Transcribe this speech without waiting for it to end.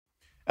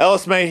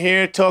Ellis May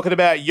here talking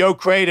about Yo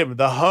Kratom,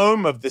 the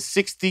home of the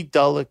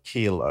 $60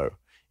 kilo.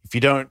 If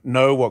you don't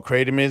know what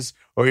Kratom is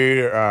or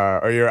you're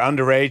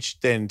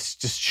underage, then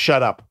just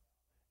shut up.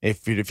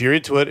 If you're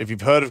into it, if you've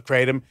heard of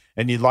Kratom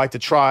and you'd like to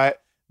try it,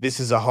 this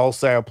is a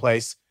wholesale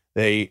place.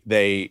 They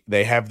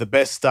have the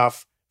best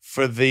stuff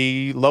for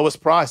the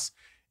lowest price.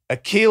 A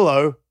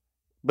kilo,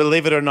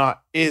 believe it or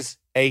not, is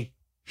a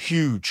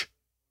huge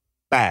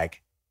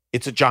bag.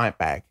 It's a giant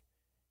bag.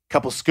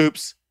 Couple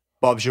scoops,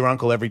 Bob's your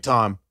uncle every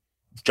time.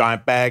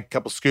 Giant bag,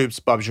 couple scoops,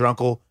 Bob's your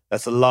uncle.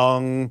 That's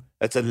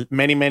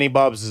many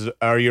Bobs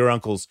are your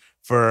uncles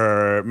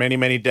for many,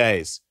 many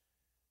days.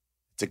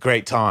 It's a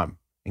great time.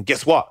 And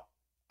guess what?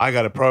 I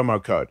got a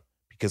promo code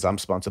because I'm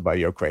sponsored by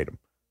Yo Kratom,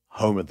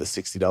 home of the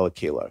 $60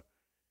 kilo.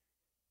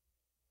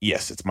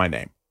 Yes, it's my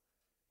name.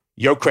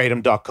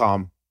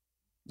 YoKratom.com.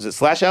 Is it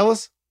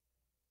 /Ellis?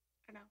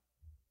 I know.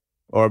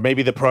 Or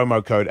maybe the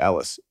promo code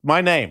Ellis. My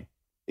name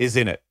is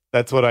in it.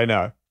 That's what I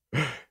know.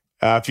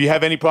 If you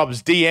have any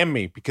problems, DM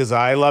me because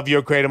I love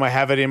Yo Kratom. I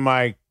have it in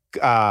my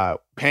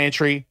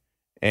pantry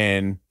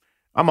and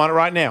I'm on it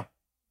right now.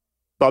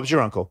 Bob's your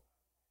uncle.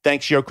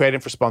 Thanks, Yo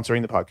Kratom, for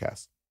sponsoring the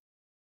podcast.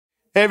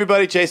 Hey,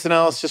 everybody. Jason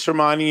Ellis, just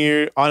reminding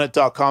you,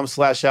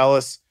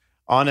 onit.com/Ellis.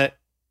 On it,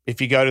 if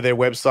you go to their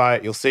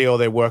website, you'll see all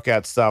their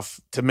workout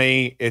stuff. To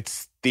me,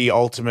 it's the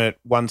ultimate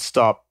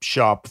one-stop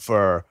shop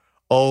for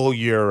all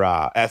your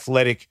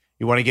athletic.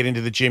 You want to get into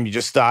the gym, you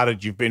just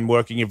started, you've been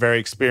working, you're very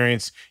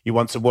experienced, you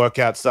want some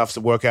workout stuff,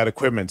 some workout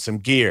equipment, some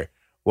gear,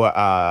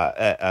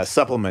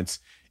 supplements,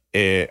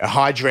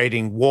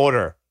 hydrating,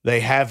 water. They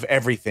have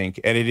everything,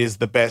 and it is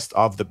the best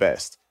of the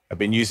best. I've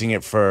been using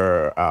it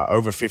for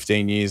over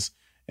 15 years,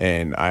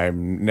 and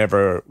I'm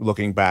never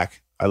looking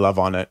back. I love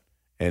On It,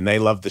 and they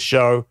love the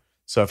show.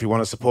 So if you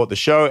want to support the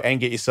show and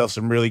get yourself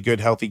some really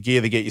good, healthy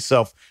gear to get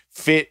yourself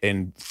fit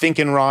and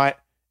thinking right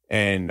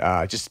and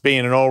just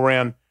being an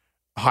all-around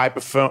high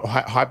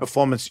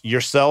performance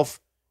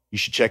yourself, you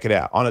should check it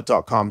out.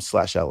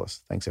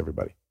 Onit.com/Ellis. Thanks,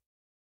 everybody.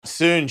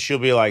 Soon she'll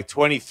be like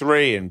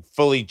 23 and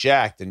fully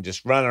jacked and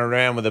just running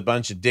around with a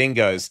bunch of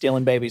dingoes.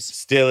 Stealing babies.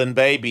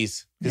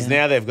 Because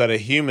now they've got a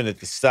human at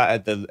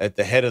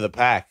the head of the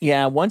pack.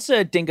 Yeah, once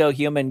a dingo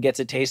human gets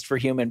a taste for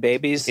human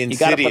babies, you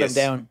got to put them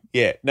down.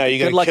 Yeah, no, you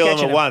got to kill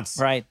them at once.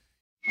 Right.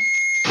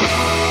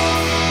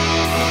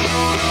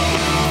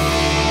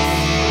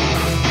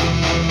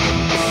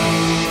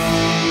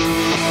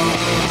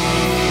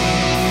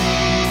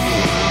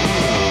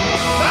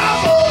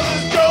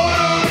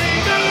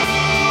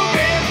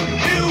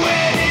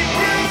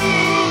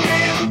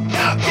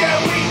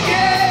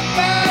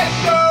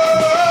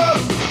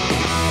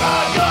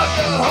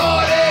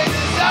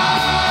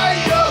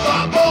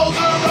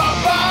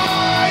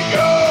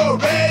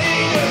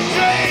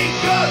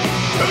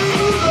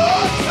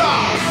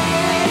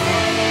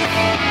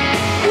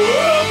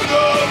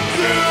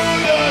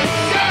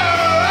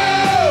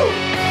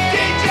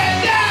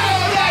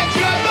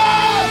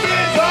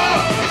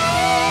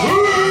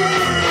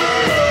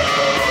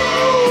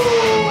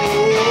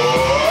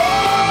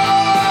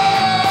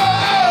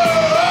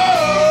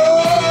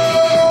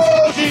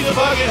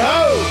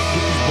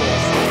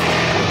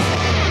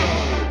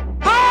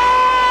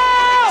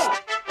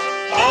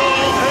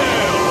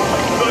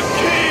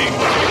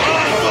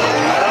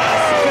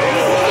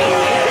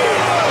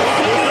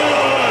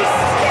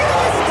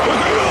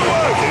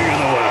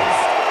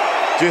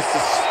 Just a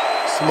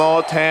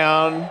small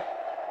town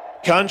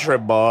country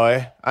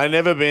boy. That's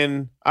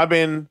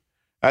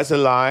a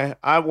lie.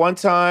 One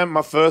time,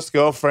 my first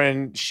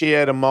girlfriend, she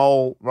had a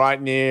mole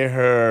right near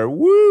her.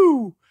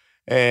 Woo!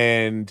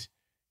 And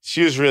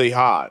she was really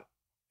hot.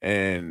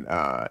 And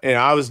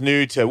I was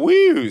new to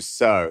woo,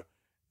 so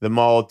the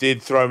mole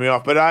did throw me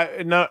off. But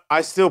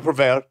I still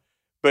prevailed.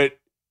 But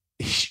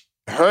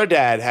her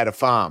dad had a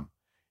farm.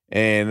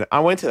 And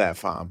I went to that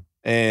farm.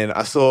 And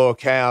I saw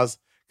cows.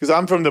 Because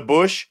I'm from the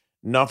bush,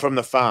 not from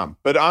the farm.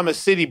 But I'm a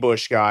city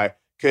bush guy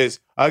because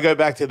I go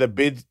back to the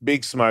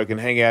big smoke and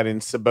hang out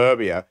in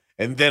suburbia.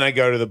 And then I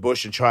go to the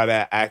bush and try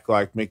to act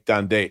like Mick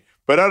Dundee.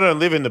 But I don't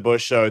live in the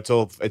bush, so it's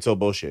all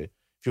bullshit,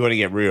 if you want to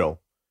get real.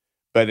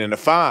 But in a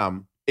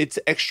farm, it's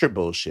extra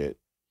bullshit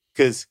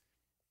because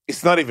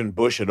it's not even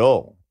bush at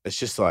all. It's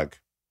just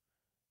like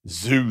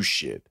zoo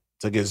shit.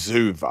 It's like a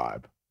zoo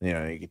vibe. You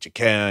know, you get your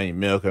cow, you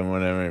milk and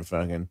whatever, and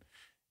fucking,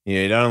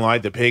 you don't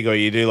like the pig or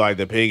you do like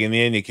the pig. In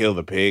the end, you kill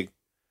the pig.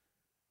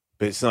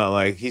 But it's not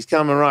like he's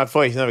coming right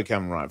for you. He's never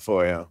coming right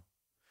for you.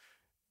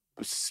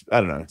 I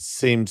don't know.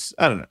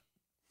 I don't know.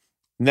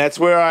 And that's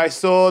where I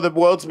saw the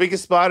world's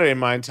biggest spider in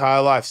my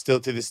entire life, still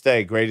to this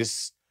day.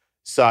 Greatest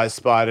size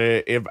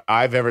spider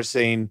I've ever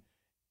seen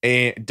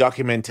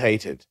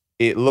documented.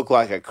 It looked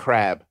like a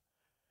crab.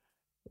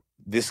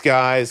 This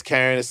guy is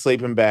carrying a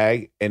sleeping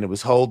bag, and it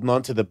was holding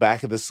onto the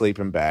back of the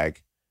sleeping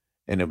bag.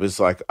 And it was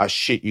like, I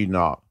shit you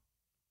not.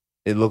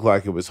 It looked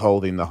like it was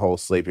holding the whole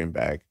sleeping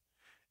bag.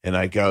 And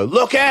I go,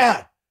 look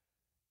out!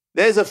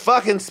 There's a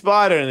fucking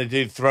spider. And the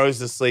dude throws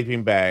the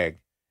sleeping bag.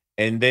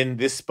 And then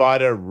this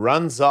spider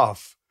runs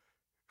off,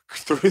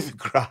 through the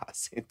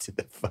grass into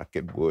the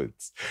fucking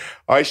woods.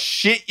 I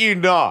shit you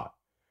not.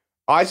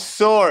 I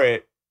saw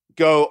it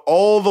go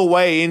all the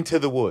way into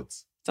the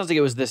woods. Sounds like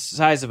it was the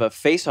size of a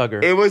face hugger.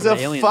 It was a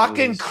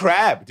fucking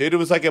crab, dude. It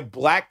was like a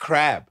black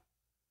crab.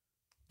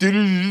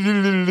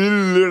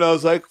 And I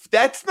was like,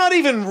 that's not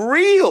even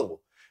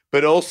real.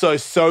 But also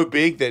so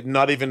big that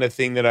not even a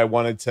thing that I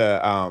wanted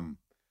to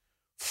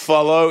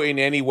follow in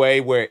any way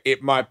where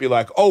it might be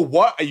like, oh,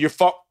 what?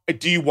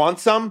 Do you want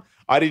some?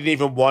 I didn't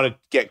even want to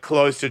get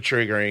close to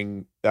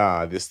triggering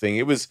this thing.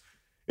 It was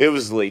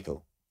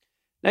lethal.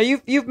 Now,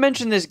 you've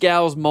mentioned this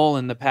gal's mole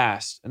in the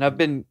past, and I've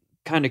been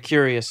kind of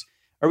curious.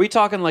 Are we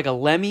talking like a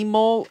Lemmy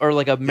mole or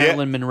like a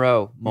Marilyn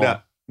Monroe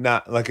mole?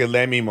 No, like a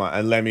Lemmy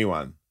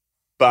one.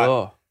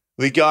 But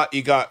you got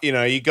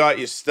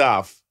your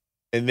stuff,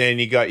 and then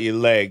you got your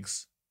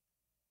legs,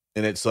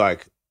 and it's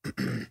like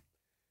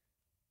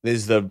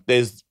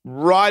there's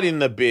right in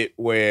the bit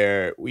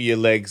where your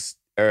legs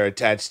are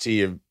attached to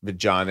your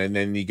vagina, and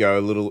then you go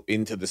a little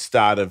into the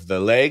start of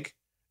the leg.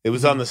 It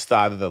was on the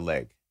start of the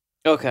leg.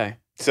 Okay.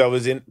 So it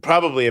was in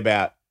probably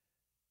about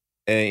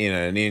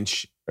an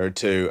inch or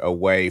two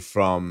away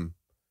from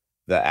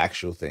the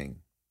actual thing.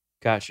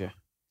 Gotcha.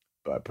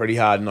 But pretty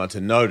hard not to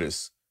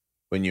notice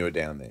when you were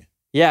down there.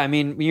 Yeah, I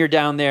mean, when you're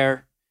down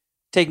there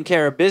taking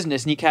care of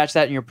business and you catch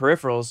that in your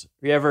peripherals,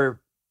 are you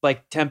ever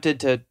like tempted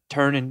to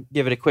turn and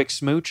give it a quick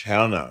smooch?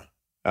 Hell no.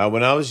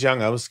 When I was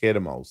young, I was scared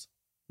of moles.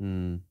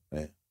 Yeah.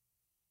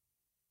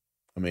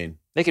 I mean,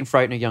 they can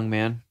frighten a young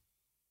man.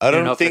 I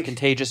don't know think if they're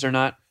contagious or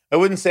not. I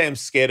wouldn't say I'm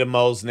scared of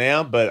moles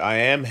now, but I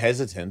am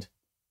hesitant.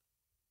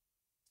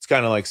 It's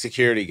kind of like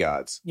security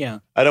guards. Yeah.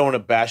 I don't want to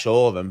bash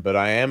all of them, but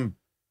I am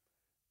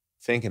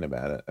thinking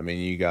about it. I mean,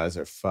 you guys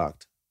are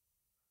fucked.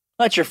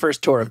 That's your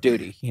first tour of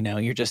duty.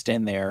 You're just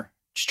in there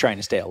just trying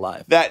to stay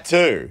alive. That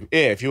too.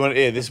 Yeah, if you want,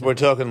 we're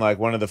talking like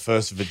one of the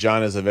first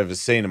vaginas I've ever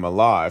seen in my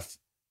life.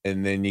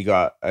 And then you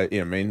got,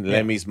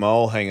 Lemmy's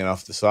mole hanging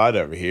off the side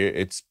over here.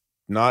 It's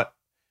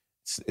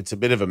a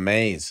bit of a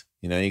maze.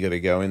 You got to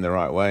go in the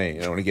right way.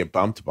 You don't want to get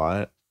bumped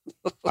by it.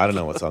 I don't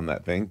know what's on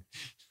that thing.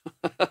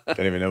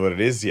 Don't even know what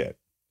it is yet.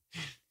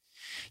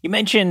 You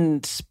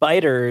mentioned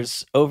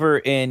spiders. Over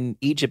in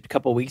Egypt a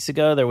couple of weeks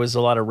ago, there was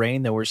a lot of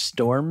rain. There were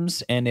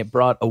storms, and it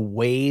brought a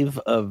wave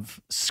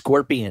of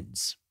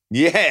scorpions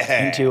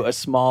into a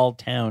small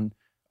town.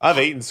 I've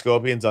eaten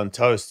scorpions on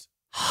toast.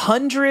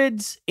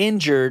 Hundreds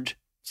injured,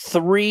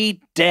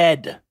 3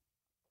 dead.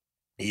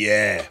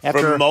 Yeah,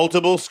 from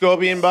multiple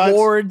scorpion bites?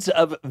 Hordes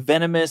of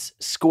venomous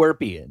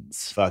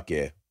scorpions. Fuck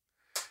yeah.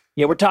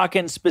 Yeah, we're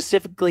talking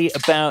specifically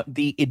about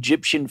the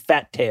Egyptian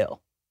fat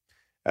tail.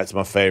 That's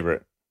my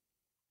favorite.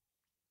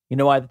 You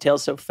know why the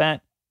tail's so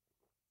fat?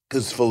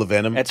 Because it's full of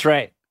venom. That's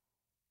right.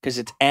 Because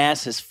its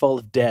ass is full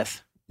of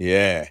death.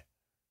 Yeah.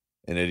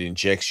 And it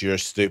injects your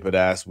stupid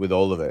ass with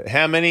all of it.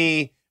 How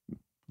many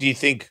do you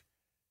think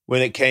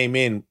when it came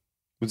in,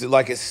 was it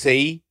like a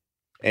sea?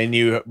 And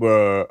you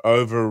were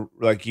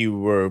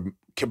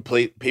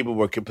people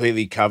were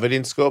completely covered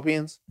in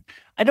scorpions?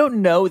 I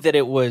don't know that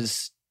it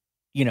was,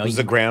 was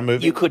the ground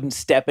moving? You couldn't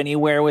step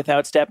anywhere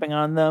without stepping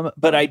on them.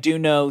 But I do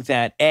know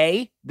that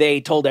they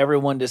told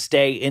everyone to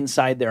stay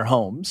inside their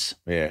homes.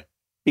 Yeah.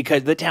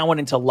 Because the town went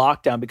into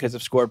lockdown because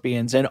of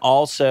scorpions. And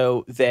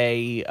also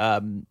they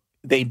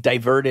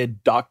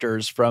diverted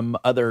doctors from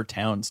other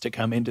towns to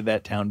come into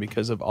that town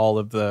because of all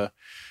of the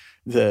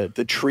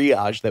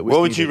triage that was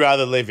What would you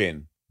rather live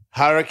in?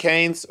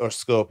 Hurricanes or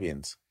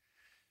scorpions?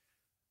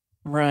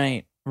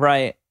 Right.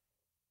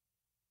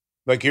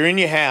 Like you're in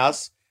your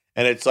house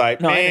and it's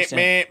like,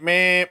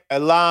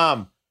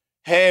 alarm.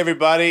 Hey,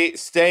 everybody,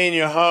 stay in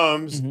your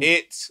homes. Mm-hmm.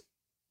 It's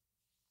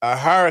a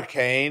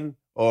hurricane.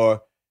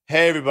 Or,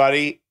 hey,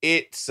 everybody,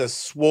 it's a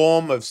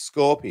swarm of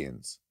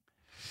scorpions.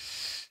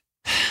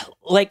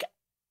 Like,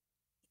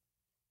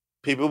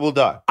 people will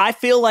die. I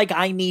feel like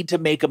I need to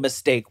make a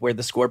mistake where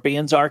the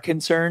scorpions are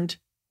concerned.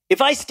 If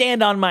I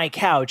stand on my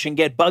couch and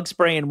get bug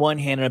spray in one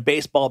hand and a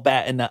baseball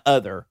bat in the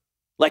other,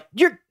 like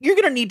you're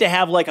going to need to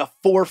have like a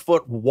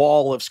 4-foot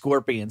wall of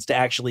scorpions to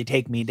actually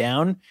take me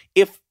down.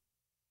 If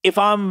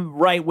I'm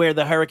right where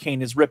the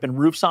hurricane is ripping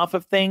roofs off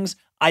of things,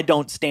 I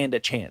don't stand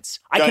a chance.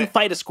 I can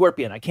fight a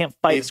scorpion. I can't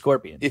fight a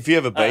scorpion. If you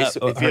have a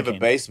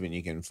basement,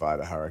 you can fight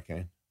a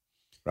hurricane,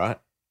 right?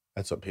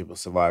 That's what people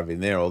survive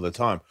in there all the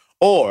time.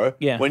 Or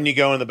when you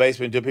go in the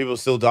basement, do people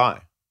still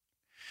die?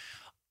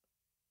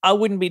 I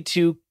wouldn't be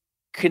too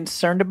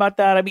concerned about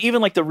that. I mean,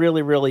 even like the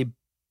really, really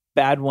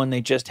bad one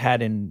they just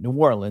had in New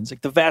Orleans, like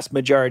the vast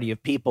majority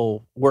of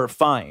people were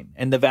fine.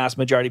 And the vast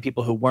majority of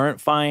people who weren't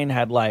fine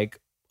had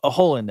like a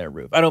hole in their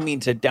roof. I don't mean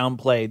to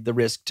downplay the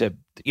risk to,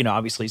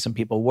 obviously some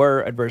people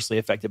were adversely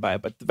affected by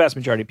it, but the vast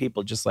majority of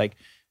people just like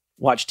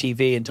watch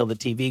TV until the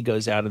TV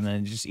goes out and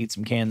then just eat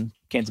some cans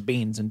of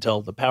beans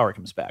until the power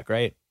comes back,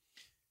 right?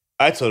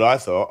 That's what I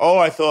thought. Oh,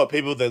 I thought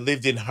people that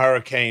lived in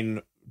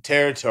hurricane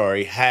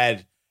territory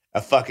had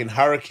a fucking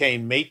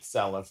hurricane meat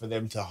cellar for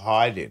them to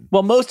hide in.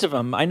 Well, most of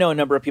them, I know a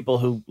number of people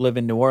who live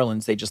in New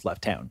Orleans, they just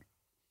left town.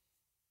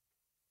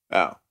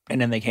 Oh.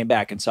 And then they came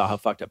back and saw how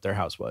fucked up their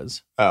house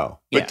was. Oh,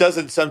 but Yeah.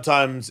 doesn't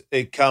sometimes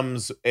it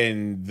comes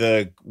and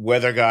the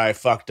weather guy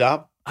fucked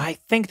up? I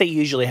think they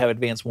usually have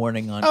advance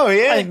warning on. Oh,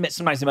 yeah. I think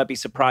sometimes they might be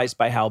surprised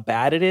by how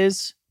bad it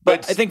is.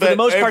 But I think for the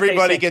most part,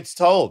 everybody gets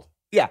told.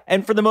 Yeah,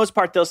 and for the most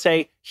part, they'll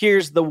say,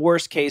 "Here's the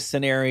worst case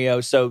scenario."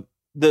 So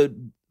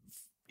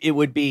it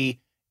would be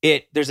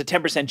it. There's a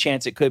 10%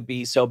 chance it could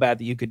be so bad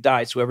that you could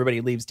die. So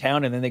everybody leaves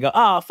town, and then they go,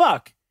 "Oh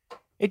fuck,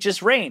 it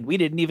just rained. We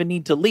didn't even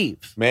need to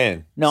leave."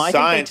 Man, No, I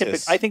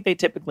scientists. think they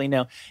typically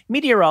know.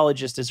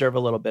 Meteorologists deserve a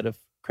little bit of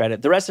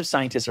credit. The rest of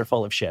scientists are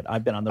full of shit.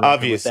 I've been on the record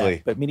Obviously. with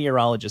that, but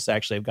meteorologists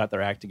actually have got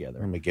their act together.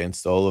 I'm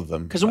against all of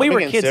them. 'Cause when we I'm were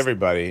against kids-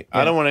 everybody. Yeah.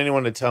 I don't want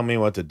anyone to tell me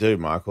what to do,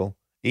 Michael.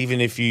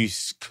 Even if you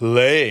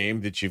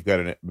claim that you've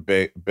got a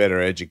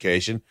better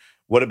education,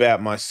 what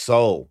about my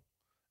soul?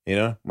 You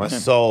know, my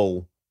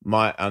soul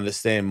might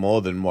understand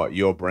more than what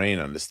your brain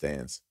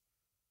understands.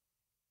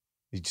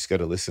 You just got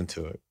to listen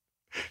to it.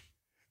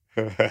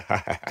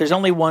 There's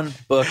only one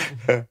book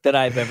that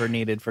I've ever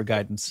needed for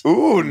guidance.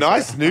 Ooh,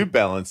 nice New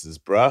Balances,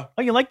 bruh.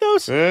 Oh, you like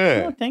those?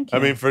 Yeah. Oh, thank you.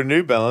 I mean, for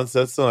New Balance,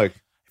 that's like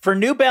For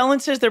New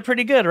Balances, they're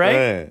pretty good, right?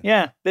 Yeah.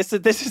 Yeah.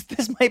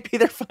 This might be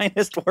their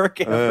finest work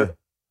ever.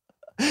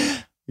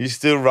 you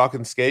still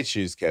rocking skate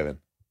shoes, Kevin.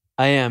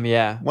 I am,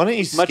 yeah. Why don't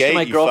you Much skate? to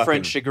my you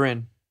girlfriend's fucking-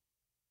 chagrin.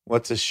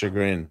 What's a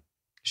chagrin?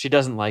 She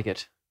doesn't like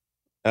it.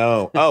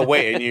 Oh,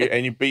 wait,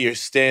 but you're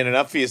standing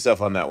up for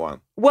yourself on that one.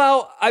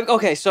 Well,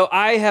 so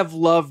I have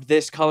loved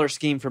this color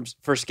scheme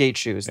for skate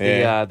shoes.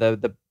 Yeah.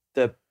 The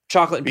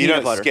chocolate and But you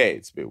peanut don't butter. skate.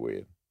 It's a bit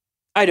weird.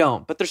 I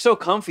don't, but they're so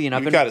comfy,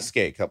 and You've got to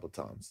skate a couple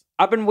times.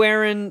 I've been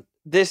wearing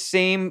this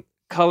same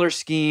color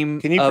scheme.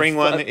 Can you of- bring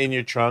one in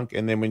your trunk,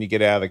 and then when you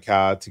get out of the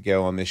car to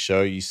go on this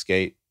show, you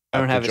skate? I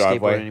don't up have the a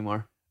driveway? skateboard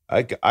anymore.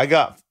 I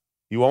got.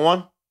 You want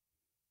one?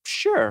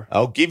 Sure.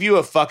 I'll give you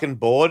a fucking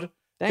board.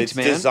 Thanks, It's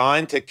man.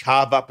 designed to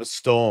carve up a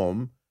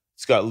storm.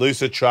 It's got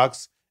looser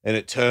trucks and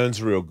it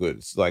turns real good.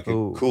 It's like a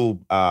Ooh.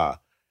 cool. I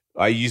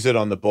use it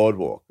on the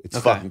boardwalk. It's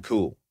Okay. fucking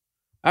cool.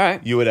 All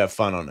right. You would have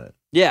fun on it.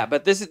 Yeah,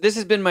 but this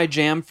has been my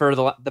jam for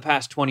the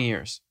past 20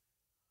 years.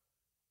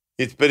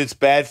 But it's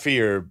bad for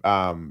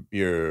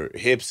your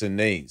hips and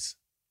knees.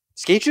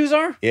 Skate shoes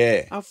are?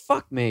 Yeah. Oh,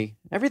 fuck me.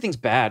 Everything's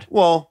bad.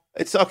 Well,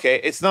 it's okay.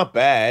 It's not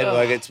bad. Ugh.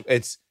 Like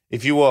it's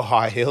if you wore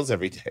high heels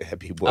every day, that'd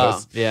be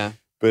worse. Oh, yeah.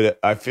 But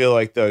I feel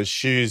like those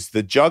shoes,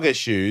 the jogger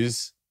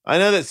shoes, I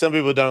know that some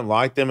people don't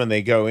like them and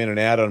they go in and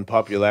out on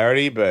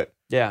popularity, but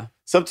Yeah.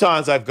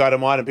 sometimes I've got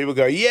them on and people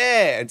go,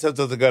 yeah. And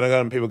sometimes I've got them on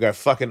and people go,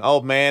 fucking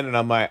old man. And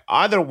I'm like,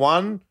 either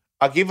one,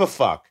 I give a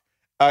fuck.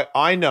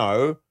 I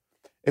know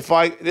this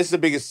is the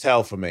biggest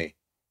tell for me.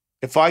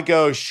 If I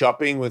go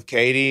shopping with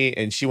Katie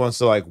and she wants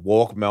to like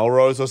walk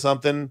Melrose or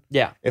something,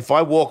 Yeah. if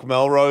I walk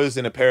Melrose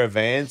in a pair of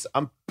Vans,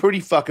 I'm pretty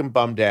fucking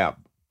bummed out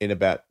in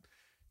about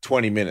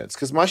 20 minutes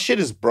because my shit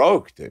is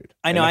broke, dude.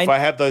 I know, And if I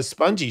have those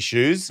spongy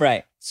shoes,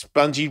 Right.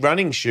 spongy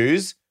running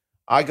shoes,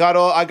 I got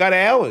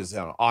hours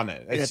on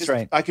it. It's That's just,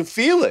 right. I can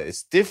feel it.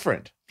 It's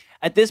different.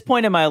 At this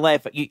point in my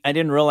life, I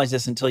didn't realize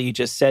this until you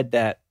just said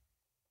that.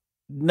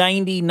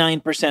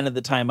 99% of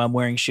the time I'm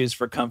wearing shoes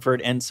for comfort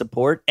and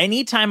support.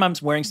 Anytime I'm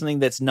wearing something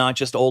that's not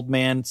just old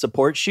man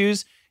support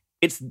shoes,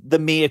 it's the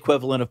me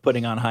equivalent of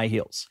putting on high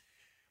heels.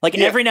 Like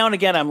Yeah. every now and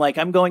again, I'm like,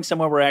 I'm going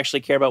somewhere where I actually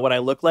care about what I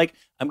look like.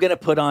 I'm going to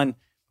put on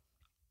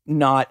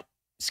not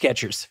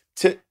Skechers.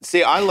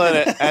 See, I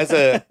learned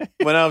it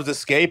when I was a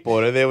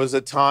skateboarder, there was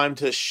a time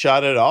to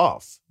shut it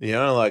off. You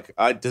know, like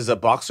does a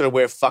boxer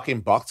wear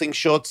fucking boxing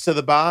shorts to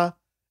the bar?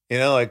 You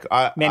know, like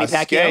Manny I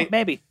Pacquiao, skate.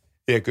 maybe.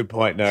 Yeah, good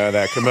point. No,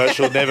 that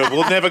commercial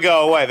will never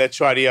go away. That's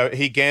right.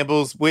 He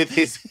gambles with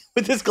his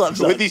With his gloves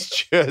on. with his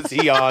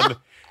jersey on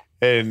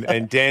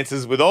and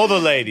dances with all the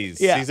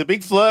ladies. Yeah. He's a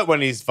big flirt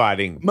when he's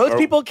fighting. Most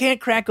people can't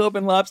crack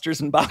open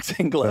lobsters in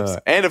boxing gloves.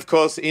 And of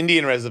course,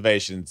 Indian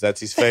reservations. That's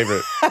his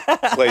favorite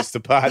place to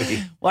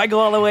party. Why go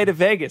all the way to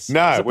Vegas?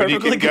 No, It's a when you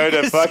perfectly can go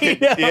good to fucking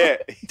casino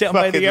down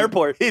by the fucking-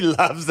 airport. He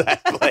loves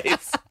that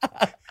place.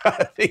 I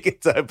don't think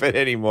it's open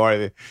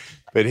anymore,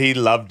 but he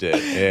loved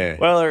it. Yeah.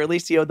 Well, or at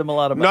least he owed them a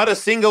lot of money. Not a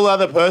single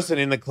other person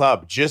in the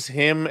club, just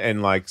him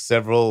and like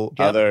several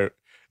Yep. other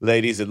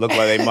ladies that look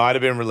like they might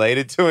have been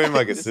related to him,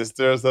 like a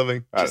sister or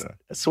something. I don't know.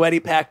 A sweaty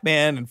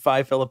Pac-Man and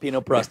 5 Filipino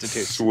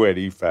prostitutes.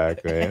 Sweaty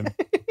fact, man.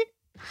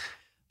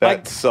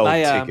 That sold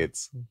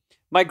tickets.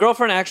 My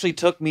girlfriend actually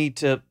took me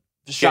to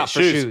shop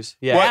for shoes.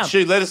 Yeah. What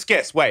shoe? Let us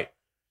guess. Wait.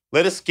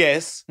 Let us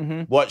guess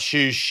Mhm. what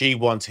shoes she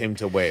wants him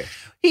to wear.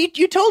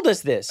 You told us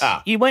this.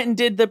 Ah. You went and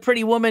did the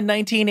Pretty Woman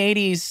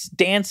 1980s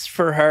dance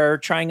for her,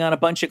 trying on a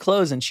bunch of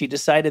clothes, and she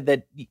decided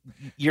that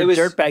your It was-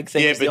 dirtbag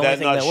thing Yeah, is the but only that's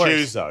thing not that works.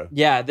 shoes, though.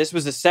 Yeah, this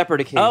was a separate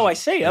occasion. Oh, I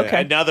see. Okay. Yeah,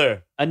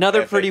 another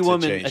Another effort Pretty to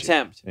Woman change it.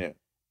 attempt. Yeah.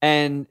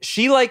 And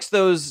she likes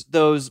those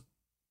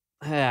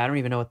I don't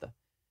even know what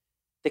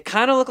they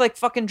kind of look like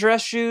fucking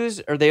dress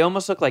shoes, or they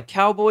almost look like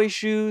cowboy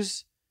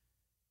shoes.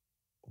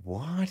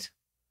 What?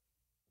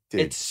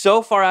 Dude, It's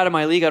so far out of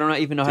my league, I don't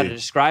even know how to Dude,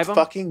 describe them.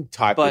 fucking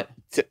type but-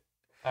 it.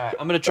 All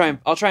right,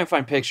 I'll try and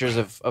find pictures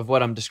of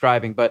what I'm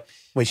describing, but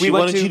Wait, we she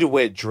went wanted to- you to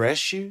wear dress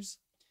shoes?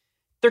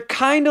 they're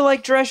kind of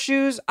like dress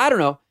shoes. I don't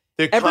know.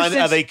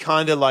 Are they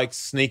kind of like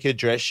sneaker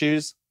dress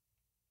shoes?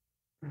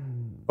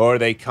 Or are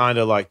they kind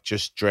of like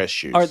just dress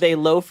shoes? Are they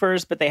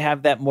loafers, but they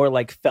have that more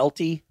like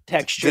felty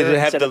texture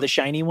instead of the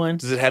shiny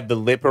ones? Does it have the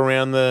lip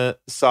around the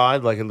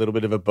side, like a little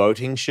bit of a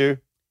boating shoe?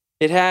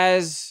 It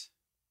has.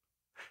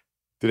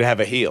 Did it have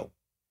a heel?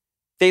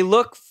 They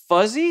look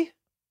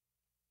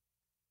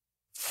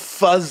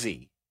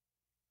fuzzy,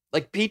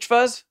 like peach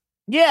fuzz.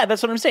 Yeah,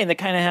 that's what I'm saying. They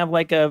kind of have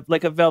like a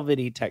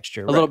velvety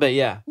texture, A little bit,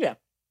 yeah. Yeah.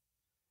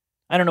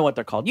 I don't know what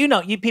they're called.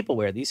 You people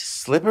wear these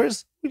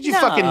slippers. What you No.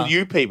 fucking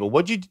you people?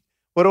 What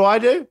do I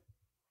do?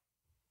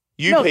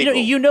 No, People.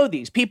 you know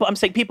these people. I'm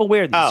saying people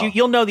wear these. Oh.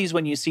 You'll know these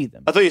when you see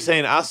them. I thought you were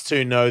saying us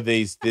two know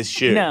this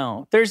shoe.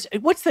 No, there's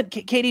what's the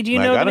Katie? Do you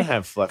Like, know? I don't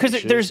have fluffy because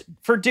shoes. there's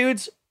for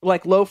dudes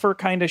like loafer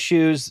kind of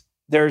shoes.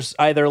 There's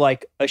either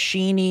like a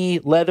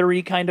sheeny,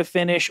 leathery kind of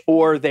finish,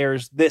 or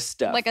there's this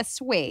stuff Like a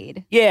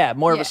suede. yeah,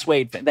 more of Yeah. a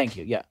suede. Thank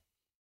you. Yeah,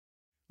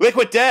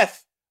 Liquid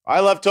Death.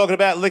 I love talking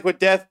about Liquid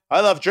Death. I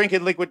love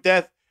drinking Liquid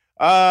Death.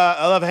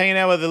 I love hanging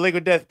out with the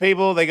Liquid Death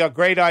people. They got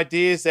great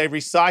ideas. They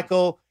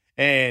recycle,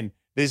 and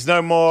there's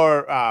no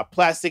more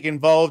plastic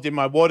involved in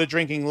my water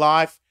drinking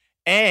life.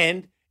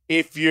 And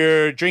if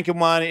you're drinking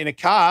one in a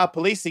car,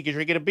 police think you're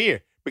drinking a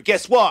beer. But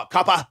guess what,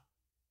 copper?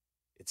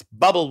 It's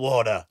bubble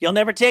water. you'll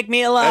never take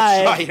me alive.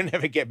 That's right. You'll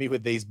never get me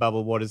with these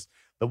bubble waters.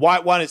 The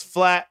white one is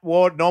flat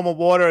water, normal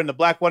water, and the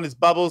black one is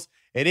bubbles.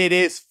 And it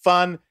is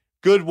fun,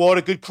 good water,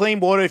 good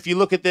clean water. If you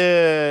look at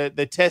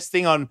the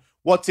testing on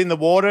what's in the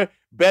water,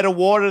 better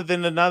water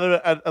than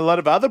a lot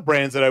of other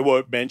brands that I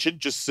won't mention.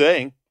 Just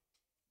saying.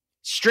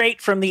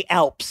 Straight from the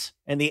Alps,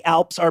 and the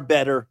Alps are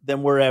better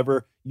than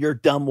wherever your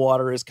dumb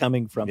water is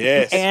coming from.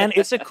 Yes. And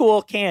it's a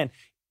cool can.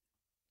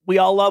 We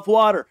all love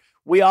water.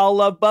 We all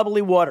love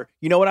bubbly water.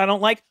 You know what I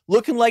don't like?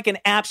 Looking like an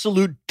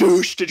absolute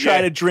douche to try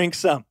Yeah. to drink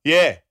some.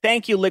 Yeah.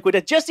 Thank you, Liquid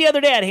Death. Just the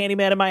other day, I had a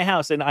handyman in my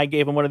house, and I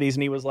gave him one of these,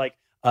 and he was like,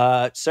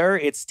 sir,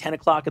 it's 10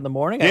 o'clock in the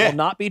morning. I Yeah. will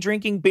not be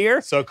drinking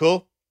beer. So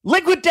cool.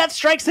 Liquid Death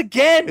strikes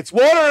again. It's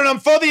water and I'm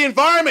for the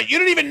environment. You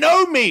don't even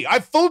know me. I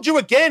fooled you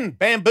again.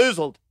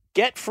 Bamboozled.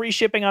 Get free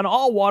shipping on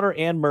all water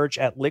and merch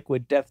at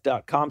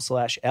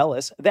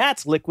liquiddeath.com/Ellis.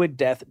 That's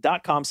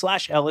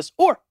liquiddeath.com/Ellis,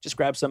 or just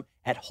grab some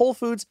at Whole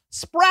Foods,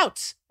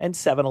 Sprouts, and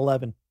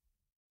 7-Eleven.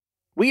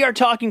 We are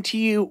talking to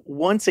you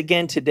once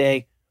again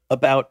today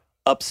about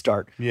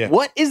Upstart. Yeah.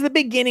 What is the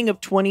beginning of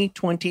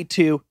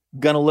 2022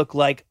 going to look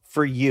like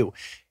for you?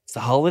 It's the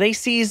holiday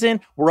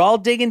season. We're all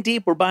digging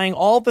deep. We're buying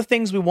all the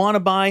things we want to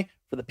buy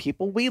for the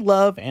people we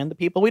love and the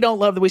people we don't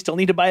love that we still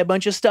need to buy a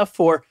bunch of stuff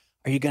for.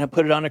 Are you going to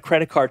put it on a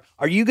credit card?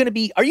 Are you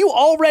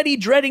already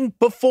dreading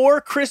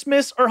before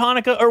Christmas or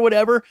Hanukkah or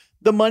whatever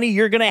the money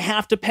you're going to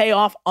have to pay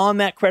off on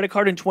that credit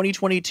card in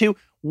 2022?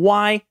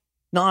 Why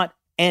not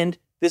end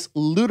this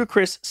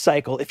ludicrous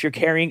cycle? If you're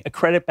carrying a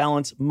credit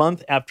balance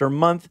month after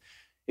month,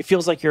 it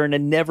feels like you're in a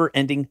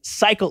never-ending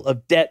cycle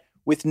of debt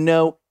with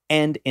no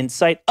end in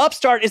sight.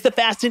 Upstart is the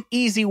fast and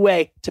easy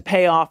way to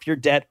pay off your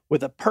debt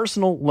with a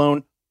personal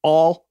loan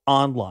all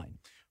online.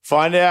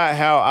 Find out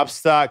how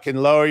Upstart can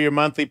lower your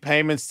monthly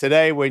payments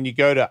today when you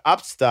go to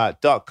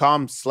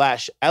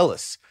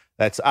upstart.com/Ellis.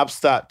 That's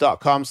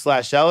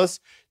upstart.com/Ellis.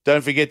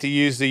 Don't forget to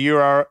use the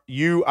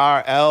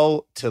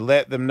URL to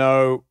let them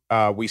know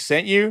we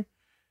sent you.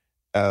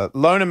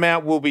 Loan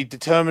amount will be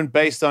determined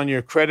based on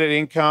your credit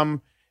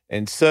income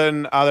and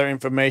certain other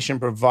information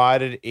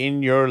provided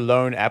in your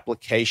loan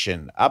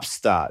application.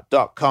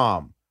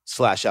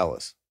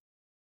 Upstart.com/Ellis.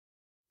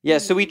 Yeah,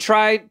 so we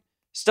tried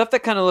stuff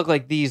that kind of look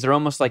like these. They're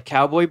almost like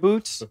cowboy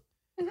boots,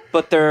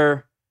 but they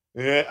were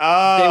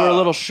a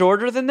little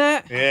shorter than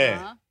that. Yeah.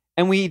 Uh-huh.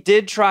 And we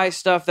did try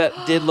stuff that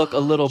did look a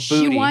little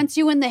She booty. wants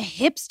you in the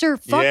hipster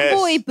Yes.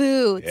 fuckboy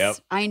boots. Yep.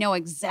 I know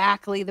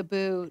exactly the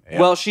boot. Yep.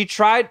 Well,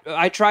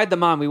 I tried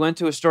them on. We went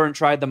to a store and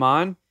tried them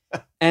on.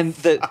 And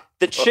the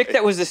chick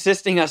that was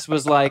assisting us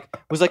was like,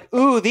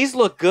 "Ooh, these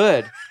look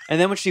good."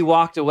 And then when she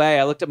walked away,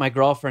 I looked at my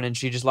girlfriend and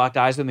she just locked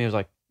eyes with me. I was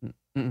like,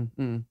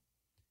 mm.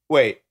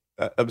 Wait,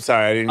 I'm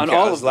sorry. I didn't. On I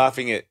all was of them.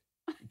 laughing at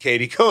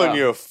Katie calling Oh.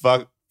 you a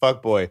fuck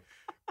boy.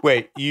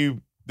 Wait,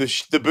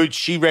 the boots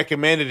she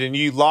recommended and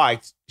you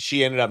liked,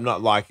 she ended up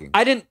not liking.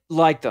 I didn't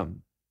like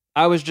them.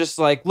 I was just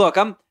like, look,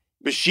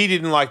 But she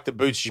didn't like the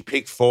boots she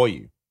picked for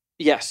you.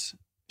 yes.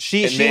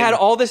 She And then- had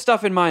all this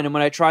stuff in mind. And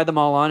when I tried them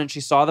all on and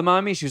she saw them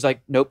on me, she was like,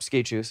 nope,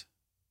 skate shoes.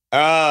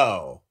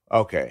 Oh,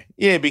 okay.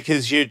 Yeah,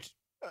 because Yeah.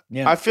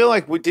 I feel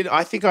like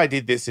I think I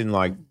did this in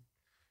like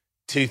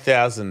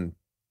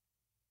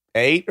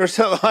 2008 or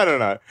something. I don't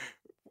know.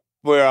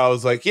 Where I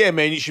was like, yeah,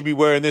 man, you should be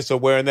wearing this or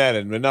wearing that,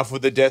 and enough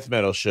with the death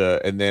metal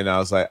shirt. And then I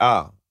was like,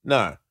 oh,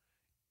 no.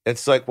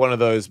 It's like one of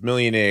those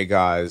millionaire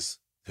guys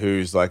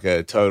who's like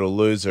a total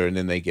loser, and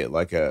then they get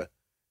like a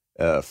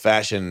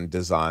fashion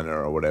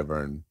designer or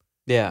whatever, and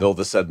Yeah. all of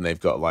a sudden they've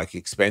got like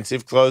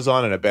expensive clothes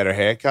on and a better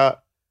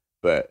haircut.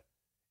 But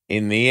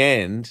in the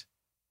end,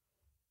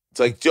 it's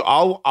like,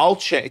 I'll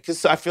change,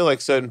 because I feel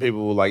like certain people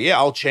will like, yeah,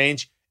 I'll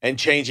change and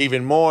change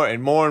even more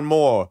and more and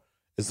more,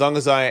 as long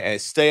as I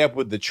stay up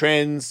with the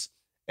trends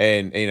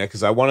and,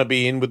 because I want to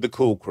be in with the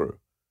cool crew.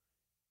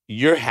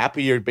 you're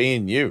happier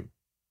being you.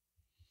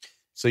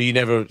 So you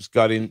never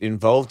got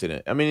involved in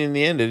it. I mean, in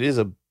the end, it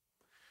is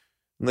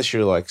unless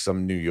you're like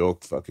some New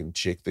York fucking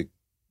chick that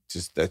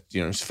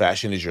just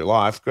fashion is your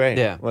life. Great.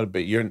 Yeah.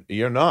 But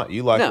you're not.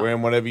 You like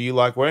wearing whatever you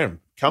like wearing.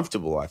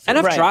 Comfortable, I feel. And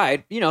I've Right.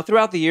 tried,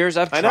 throughout the years,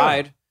 I've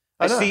tried.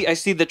 I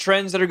see the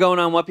trends that are going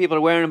on, what people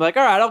are wearing. I'm like,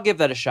 all right, I'll give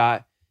that a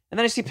shot. And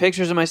then I see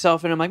pictures of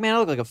myself, and I'm like, man, I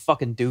look like a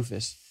fucking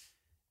doofus.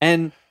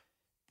 And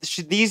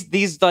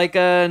these like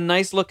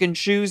nice looking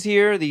shoes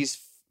here.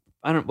 These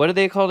what are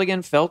they called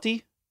again?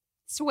 Felty?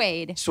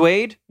 Suede.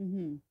 Suede?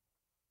 Mm-hmm.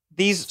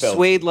 These Felty.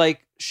 suede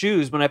like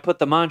shoes. When I put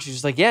them on, she's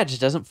just like, yeah, it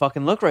just doesn't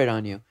fucking look right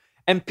on you.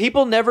 And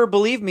people never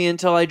believe me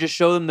until I just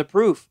show them the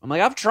proof. I'm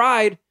like, I've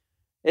tried.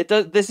 It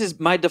does. This is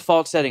my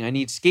default setting. I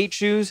need skate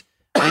shoes.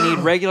 I need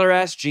regular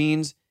ass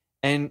jeans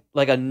and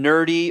like a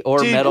nerdy or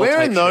Dude, metal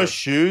wearing type those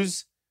shirt.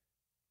 shoes,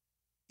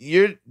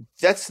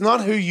 that's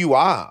not who you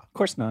are. Of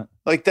course not.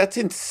 Like, that's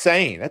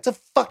insane. That's a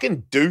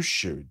fucking douche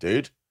shoe,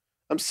 dude.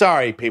 I'm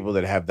sorry, people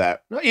that have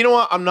that. No, you know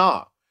what? I'm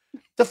not.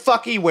 The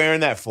fuck are you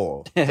wearing that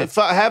for?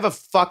 Have a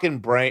fucking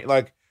brain.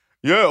 Like,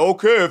 yeah,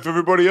 okay, if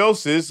everybody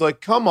else is.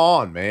 Like, come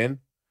on, man.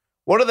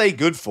 What are they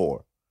good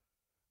for?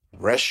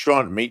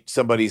 Restaurant, meet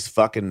somebody's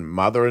fucking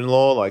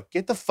mother-in-law? Like,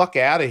 get the fuck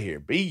out of here.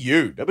 Be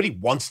you. Nobody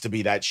wants to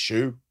be that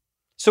shoe.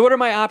 So what are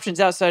my options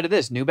outside of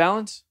this? New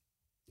Balance?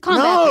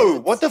 Combat No,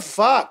 boots. what the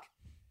fuck?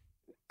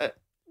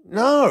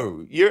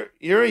 No,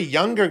 you're a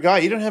younger guy.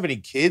 You don't have any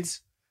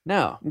kids.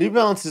 No. New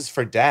Balance is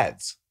for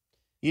dads.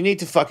 You need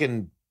to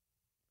fucking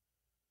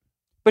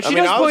But she I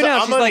mean, does I point was-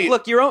 out, I'm she's like, only-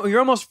 look, you're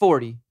almost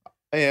 40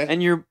 yeah.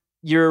 and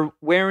you're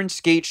wearing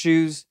skate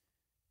shoes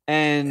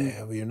and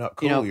Yeah, well, you're not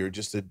cool. you know- You're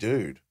just a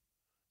dude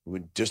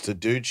with just a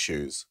dude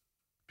shoes.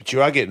 But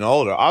you are getting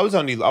older. I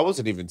wasn't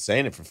even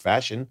saying it for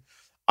fashion.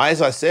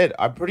 As I said,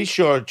 I'm pretty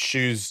sure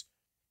shoes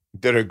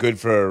that are good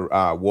for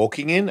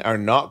walking in are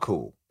not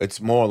cool. It's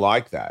more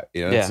like that.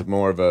 It's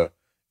more of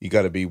you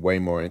got to be way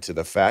more into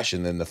the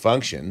fashion than the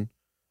function.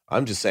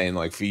 I'm just saying,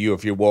 like, for you,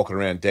 if you're walking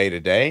around day to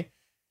day,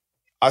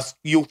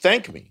 you'll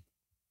thank me.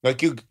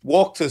 Like, you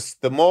walk to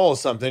the mall or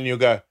something, you'll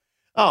go,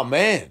 oh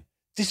man,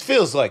 this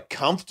feels like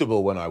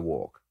comfortable when I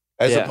walk,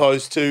 as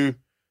opposed to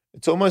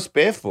it's almost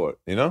barefoot,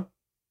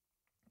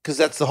 because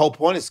that's the whole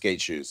point of skate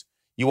shoes.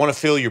 You want to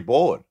feel your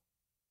board,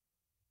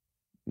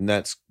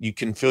 and you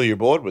can feel your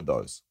board with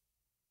those.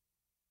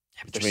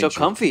 but they're so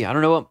comfy. I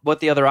don't know what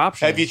the other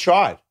option Have you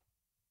tried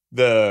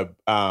the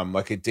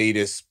like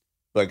Adidas,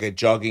 like a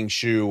jogging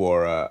shoe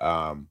or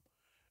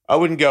I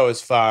wouldn't go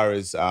as far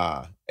as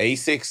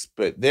Asics,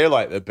 but they're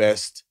like the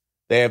best.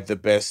 They have the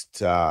best.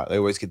 They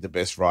always get the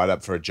best write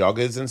up for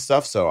joggers and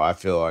stuff. So I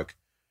feel like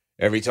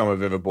every time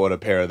I've ever bought a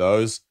pair of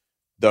those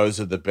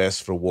are the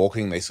best for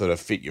walking. They sort of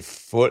fit your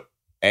foot,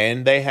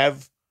 and they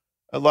have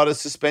a lot of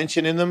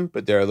suspension in them,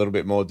 but they're a little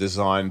bit more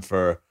designed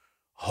for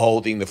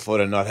holding the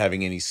foot and not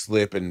having any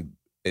slip and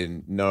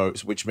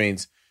nose, which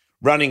means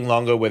running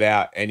longer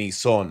without any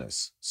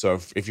soreness. So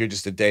if you're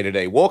just a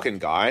day-to-day walking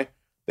guy,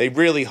 they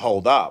really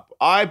hold up.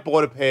 I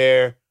bought a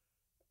pair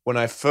when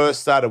I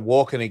first started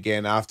walking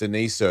again after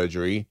knee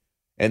surgery,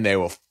 and they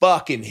were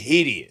fucking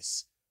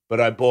hideous. But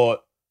I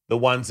bought the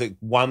ones that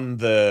won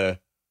the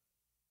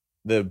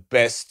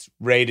best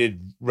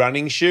rated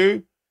running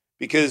shoe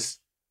because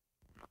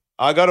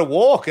I got to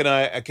walk and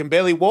I can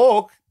barely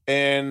walk,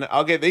 and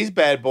I'll get these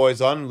bad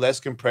boys on, less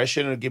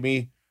compression,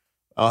 and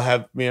I'll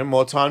have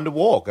more time to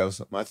walk. That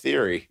was my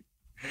theory.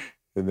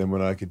 And then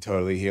when I could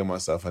totally heal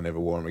myself, I never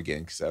wore them again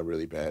because they were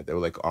really bad. They were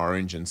like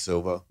orange and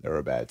silver. They were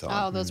a bad time.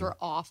 Oh, those were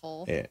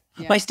awful. Yeah.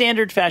 My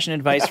standard fashion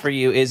advice for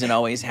you is and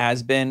always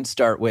has been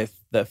start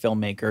with the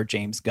filmmaker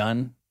James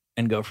Gunn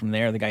and go from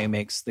there. The guy who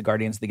makes the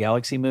Guardians of the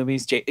Galaxy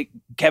movies.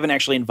 Kevin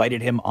actually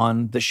invited him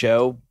on the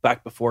show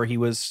back before he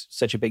was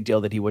such a big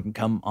deal that he wouldn't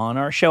come on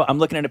our show. I'm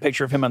looking at a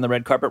picture of him on the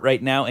red carpet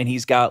right now, and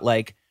he's got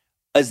like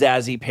a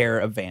Zazzy pair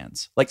of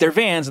Vans. Like they're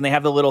Vans and they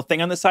have the little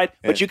thing on the side,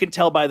 but you can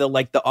tell by the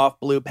off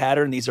blue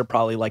pattern, these are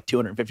probably like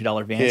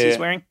 $250 Vans he's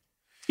wearing.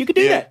 You could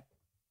do that.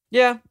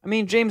 Yeah, I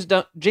mean James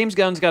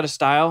Gunn's got a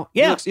style.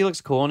 Yeah. He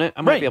looks cool in it.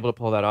 I might be able to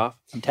pull that off.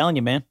 I'm telling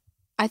you, man.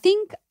 I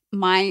think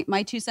my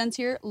 2 cents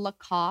here,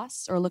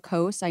 Lacoste or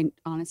Lacoste, I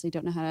honestly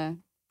don't know how to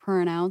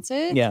pronounce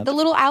it. Yeah. The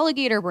little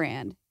alligator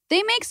brand.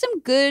 They make some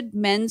good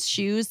men's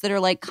shoes that are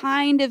like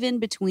kind of in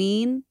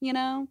between,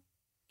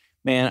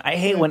 Man, I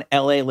hate when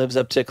LA lives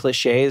up to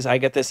cliches. I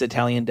get this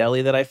Italian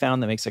deli that I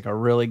found that makes like a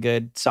really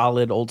good,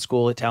 solid, old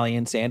school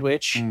Italian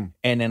sandwich. And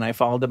then I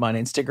followed them on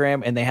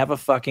Instagram, and they have a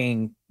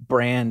fucking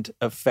brand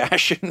of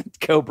fashion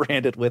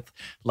co-branded with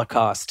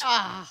Lacoste.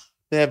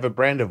 They have a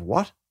brand of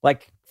what?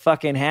 Like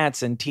fucking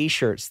hats and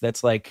t-shirts.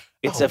 That's like,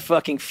 it's a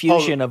fucking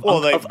fusion of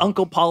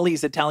Uncle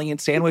Polly's Italian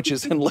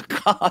sandwiches and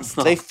Lacoste.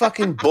 They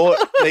fucking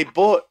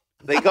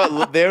they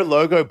got their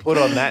logo put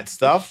on that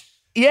stuff.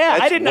 Yeah,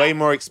 That's I didn't know. way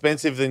more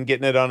expensive than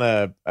getting it on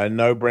a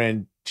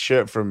no-brand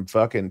shirt from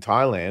fucking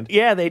Thailand.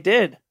 Yeah, they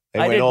did. They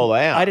went all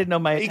out. I didn't know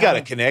my He got a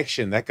Italian.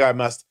 connection.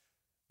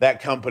 That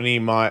company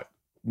might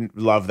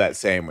love that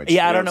sandwich.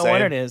 Yeah, I You don't know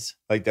what I'm it saying? is.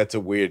 Like, that's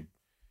a weird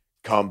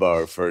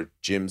combo for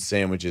gym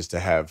sandwiches to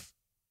have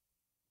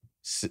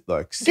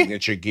like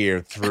signature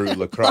gear through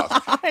lacrosse.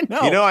 I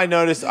know. You know, I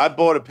noticed I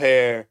bought a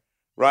pair,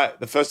 right?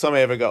 The first time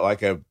I ever got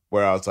like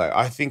where I was like,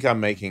 I think I'm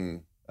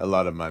making a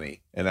lot of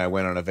money. And I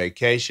went on a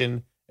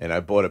vacation and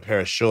I bought a pair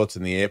of shorts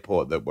in the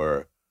airport that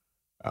were,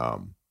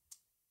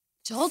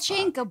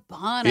 Dolce and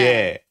Gabbana.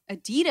 Yeah.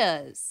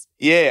 Adidas.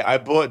 Yeah, I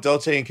bought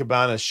Dolce and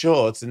Gabbana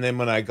shorts. And then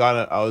when I got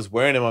it, I was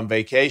wearing them on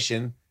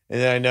vacation.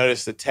 And then I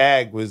noticed the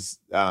tag was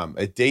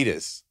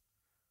Adidas.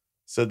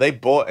 So they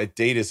bought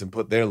Adidas and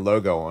put their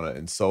logo on it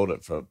and sold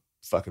it for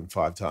fucking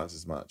 5 times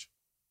as much.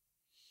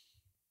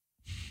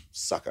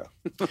 Sucker.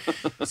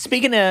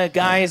 Speaking of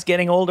guys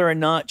getting older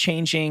and not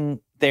changing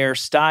their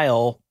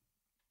style,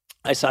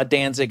 I saw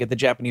Danzig at the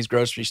Japanese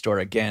grocery store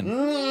again.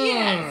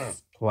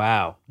 Yes.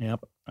 Wow.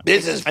 Yep.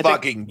 This is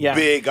fucking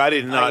big. I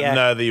did not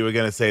know that you were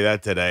going to say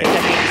that today.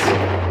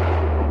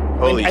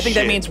 Holy shit. I think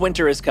that means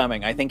winter is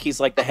coming. I think he's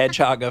like the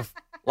hedgehog of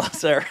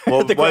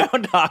the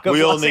groundhog of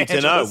we all Los need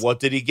to know. Angeles. What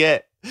did he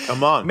get?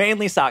 Come on.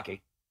 Mainly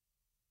sake.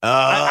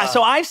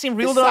 So I've seen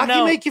real Does don't sake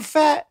know. make you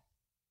fat?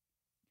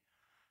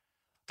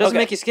 Doesn't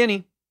Okay. make you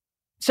skinny.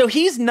 So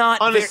he's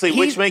not Honestly,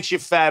 which makes you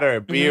fatter,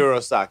 beer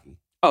or sake?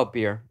 Oh,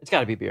 beer. It's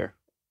got to be beer.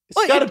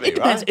 It's got to be, it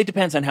depends. right? It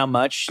depends on how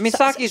much. I mean,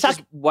 sake is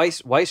just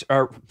rice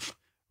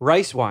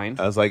wine.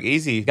 I was like,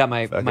 easy. Got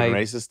my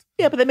racist.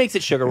 Yeah, but that makes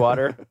it sugar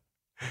water.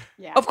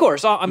 Yeah. Of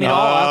course. All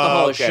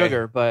alcohol is okay.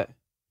 sugar, but I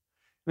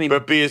mean,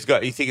 But beer's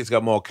got, you think it's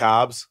got more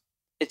carbs?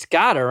 it's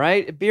gotta,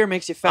 right? Beer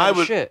makes you fat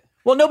as shit.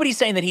 Well, nobody's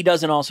saying that he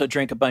doesn't also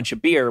drink a bunch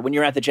of beer. When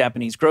you're at the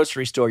Japanese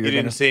grocery store, You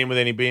didn't see him with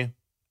any beer?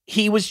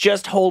 he was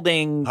just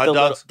holding Hot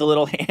dogs? the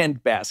little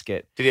hand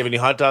basket. Did he have any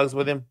hot dogs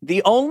with him?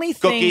 The only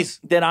thing Cookies?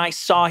 that I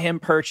saw him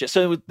purchase,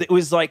 so it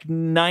was like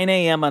 9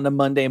 a.m. on a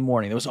Monday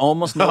morning. There was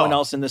almost no one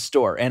else in the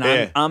store. And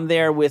Yeah. I'm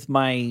there with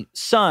my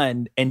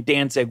son, and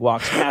Danzig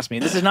walks past me.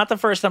 This is not the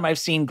first time I've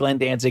seen Glenn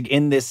Danzig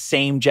in this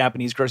same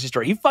Japanese grocery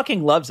store. He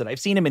fucking loves it. I've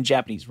seen him in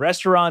Japanese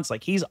restaurants.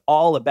 Like, he's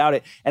all about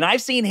it. And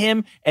I've seen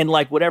him and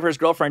like whatever his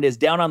girlfriend is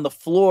down on the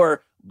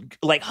floor,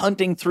 like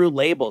hunting through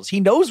labels. He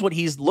knows what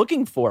he's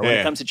looking for when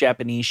it comes to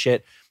Japanese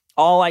shit.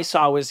 All I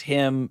saw was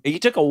him. He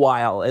took a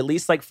while, at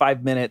least like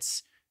 5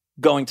 minutes,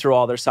 going through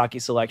all their sake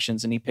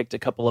selections, and he picked a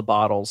couple of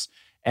bottles.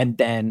 And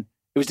then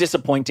it was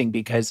disappointing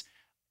because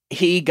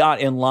he got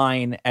in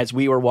line as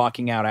we were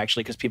walking out,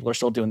 actually, because people are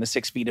still doing the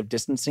 6 feet of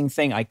distancing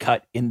thing. I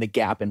cut in the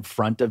gap in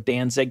front of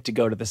Danzig to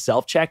go to the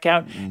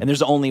self-checkout, and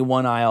there's only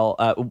one aisle,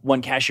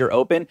 one cashier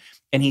open,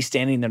 and he's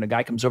standing there, and a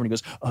guy comes over and he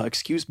goes,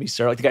 excuse me,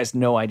 sir. Like, the guy has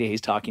no idea he's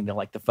talking to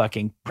like the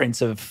fucking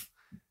prince of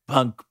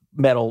punk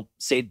metal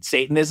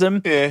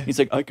Satanism. Yeah. He's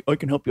like, I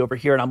can help you over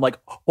here. And I'm like,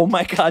 oh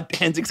my God,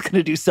 Danzig's going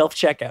to do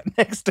self-checkout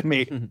next to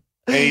me. And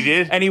he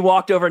did? And he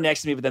walked over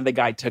next to me, but then the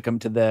guy took him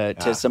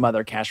to some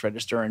other cash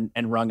register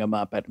and rung him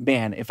up. But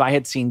man, if I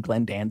had seen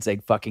Glenn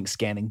Danzig fucking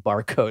scanning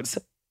barcodes,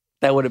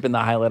 that would have been the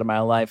highlight of my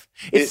life.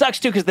 It sucks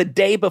too, because the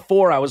day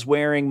before I was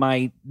wearing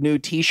my new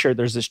t-shirt,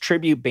 there's this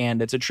tribute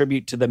band. It's a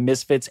tribute to the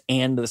Misfits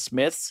and the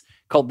Smiths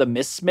called the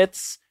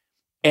Mismiths.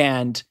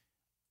 And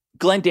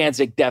Glenn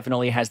Danzig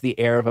definitely has the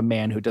air of a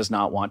man who does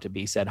not want to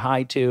be said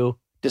hi to,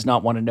 does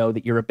not want to know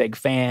that you're a big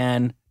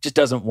fan, just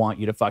doesn't want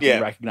you to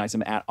fucking recognize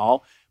him at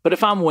all. But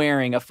if I'm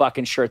wearing a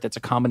fucking shirt that's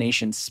a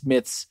combination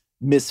Smiths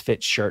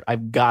Misfits shirt,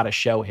 I've got to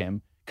show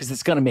him, because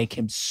it's going to make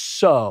him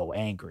so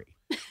angry.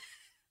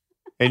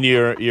 And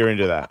you're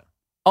into that?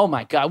 Oh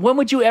my God. When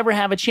would you ever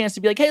have a chance to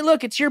be like, hey,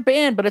 look, it's your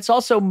band, but it's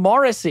also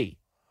Morrissey?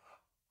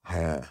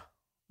 Yeah.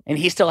 And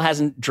he still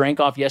hasn't drank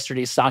off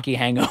yesterday's sake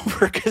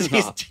hangover because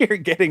he's here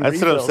getting That's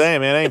refills. what I'm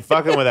saying, man. I ain't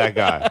fucking with that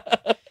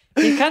guy.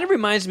 He kind of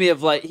reminds me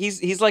of like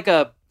he's like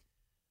a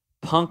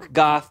punk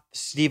goth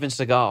Steven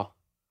Seagal.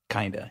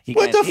 Kinda.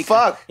 What the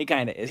fuck? He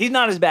kind of is. He's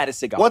not as bad as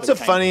Seagal. What's but a he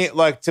kinda funny, is.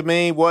 like, to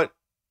me,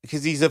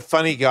 because he's a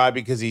funny guy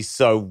because he's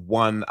so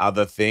one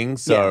other thing.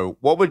 So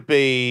what would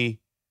be,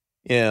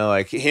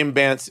 like him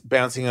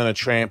bouncing on a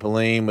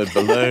trampoline with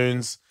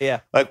balloons? Yeah.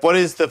 Like, what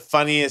is the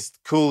funniest,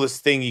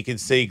 coolest thing you could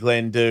see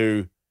Glenn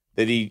do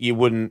that he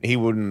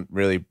wouldn't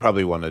really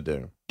probably want to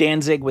do?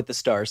 Danzig with the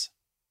stars.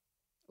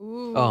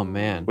 Ooh. Oh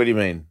man. What do you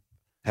mean?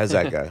 How's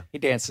that go? He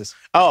dances.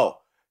 Oh,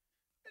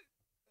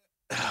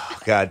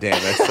 God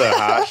damn, that's so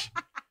harsh.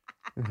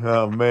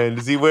 Oh man,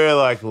 does he wear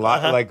like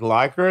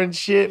lycra and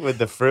shit with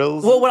the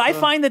frills? Well, and what I stuff?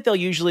 find that they'll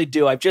usually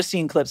do, I've just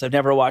seen clips, I've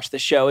never watched the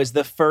show, is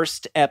the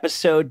first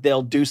episode,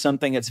 they'll do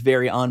something that's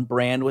very on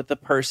brand with the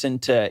person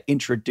to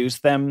introduce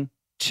them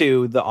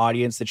to the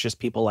audience that's just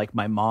people like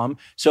my mom.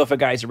 So if a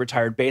guy's a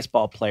retired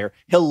baseball player,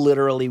 he'll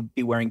literally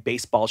be wearing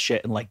baseball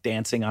shit and like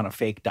dancing on a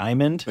fake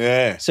diamond.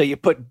 Yeah. So you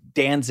put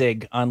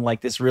Danzig on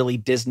like this really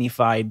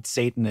Disney-fied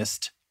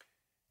Satanist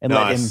and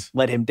Nice.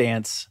 let him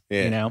dance,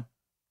 Yeah.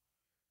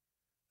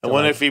 I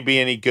wonder if he'd be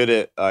any good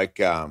at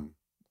like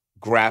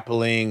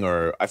grappling,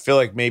 or I feel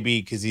like maybe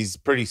because he's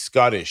pretty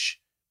Scottish,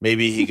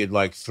 maybe he could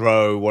like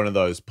throw one of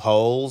those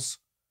poles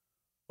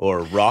or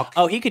a rock.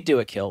 Oh, he could do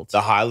it killed.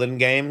 The Highland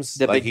Games.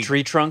 The like big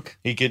tree trunk.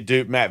 He could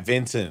do Matt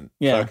Vincent.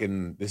 Yeah.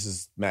 This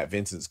is Matt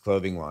Vincent's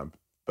clothing line,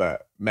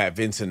 but Matt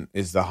Vincent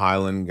is the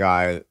Highland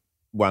guy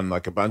won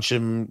like a bunch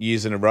of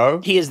years in a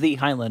row. He is the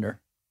Highlander.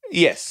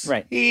 Yes.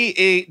 Right.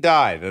 He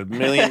died a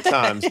million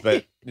times,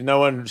 but no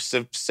one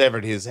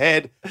severed his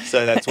head.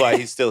 So that's why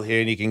he's still here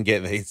and he can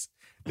get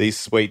these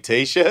sweet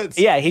T-shirts.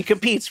 Yeah, he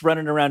competes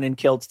running around in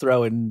kilts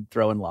throwing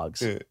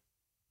logs.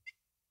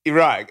 You're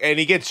right. And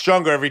he gets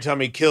stronger every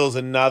time he kills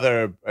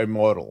another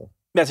immortal.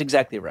 That's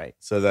exactly right.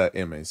 So that,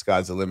 I mean,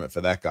 sky's the limit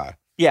for that guy.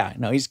 Yeah,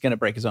 no, he's going to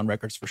break his own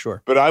records for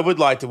sure. But I would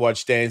like to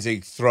watch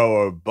Danzig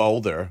throw a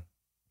boulder.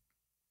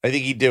 I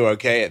think he'd do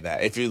okay at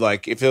that. If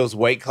it was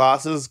weight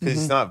classes, because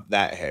he's not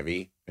that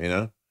heavy, you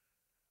know?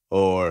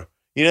 Or,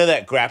 you know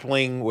that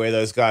grappling where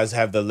those guys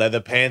have the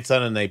leather pants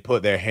on and they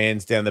put their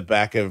hands down the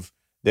back of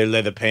their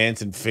leather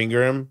pants and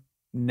finger him?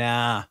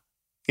 Nah.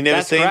 You never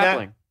That's seen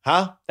grappling. that?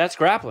 Huh? That's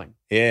grappling.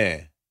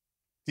 Yeah.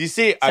 Do you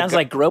see? Sounds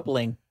like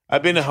groping.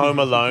 I've been home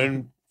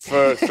alone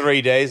for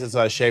 3 days as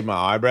I shaved my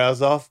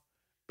eyebrows off.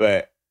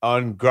 But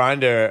on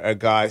Grindr, a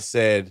guy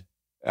said,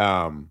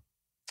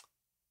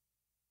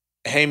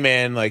 hey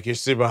man, like you're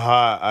super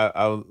hot.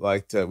 I would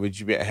like to, would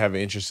you have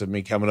an interest in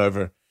me coming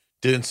over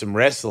doing some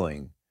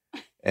wrestling?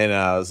 And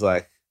I was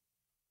like,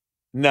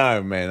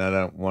 no, man, I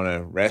don't want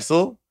to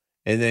wrestle.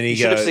 And then he You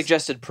should have goes,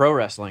 suggested pro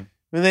wrestling.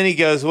 and then he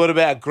goes, what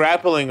about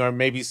grappling or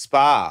maybe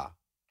spa?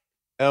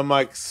 And I'm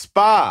like,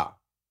 spa.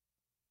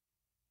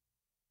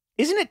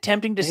 Isn't it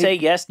tempting to say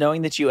yes,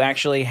 knowing that you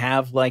actually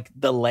have like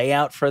the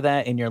layout for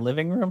that in your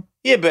living room?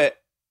 Yeah, but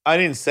I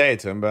didn't say it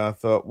to him, but I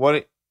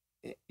thought,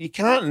 you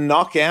can't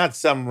knock out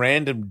some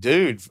random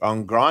dude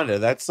on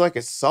Grindr. That's like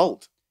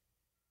assault.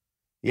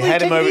 You Well,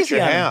 had him take it over at easy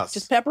your on him. house.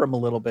 Just pepper him a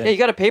little bit. Yeah, you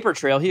got a paper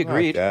trail. He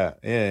agreed.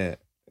 Like that.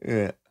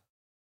 Yeah.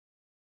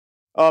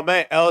 Oh,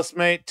 mate, Ellis,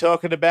 mate,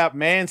 talking about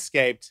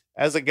Manscaped.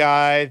 As a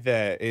guy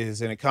that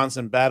is in a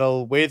constant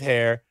battle with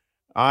hair,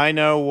 I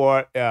know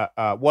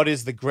what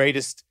is the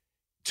greatest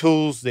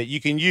tools that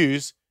you can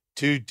use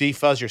to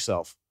defuzz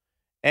yourself.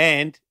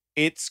 And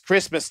it's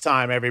Christmas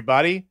time,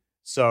 everybody.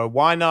 So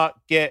why not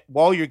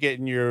while you're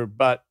getting your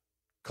butt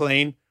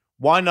clean,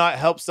 why not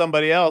help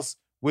somebody else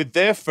with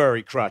their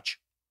furry crutch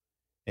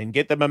and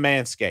get them a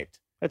Manscaped?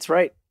 That's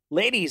right.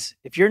 Ladies,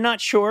 if you're not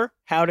sure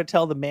how to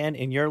tell the man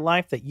in your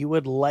life that you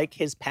would like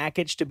his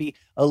package to be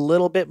a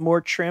little bit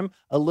more trim,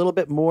 a little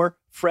bit more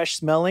fresh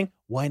smelling,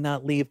 why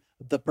not leave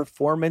the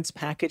Performance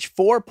Package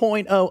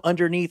 4.0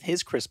 underneath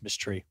his Christmas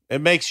tree?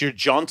 It makes your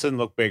Johnson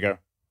look bigger,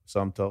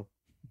 so I'm told.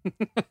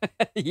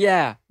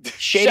 Yeah.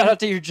 Shading, Shout out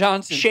to your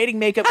Johnson. shading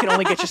makeup can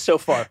only get you so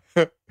far.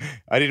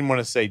 I didn't want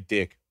to say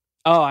dick.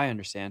 Oh, I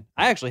understand.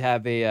 I actually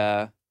have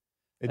a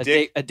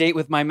dick? date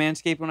with my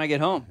Manscaped when I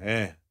get home.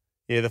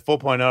 Yeah, the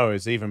 4.0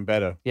 is even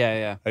better.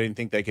 Yeah. I didn't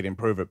think they could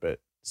improve it, but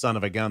son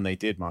of a gun, they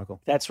did,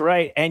 Michael. That's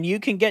right. And you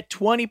can get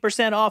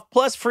 20% off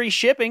plus free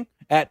shipping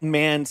at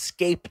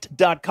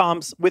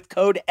manscaped.com with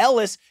code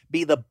Ellis.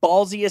 Be the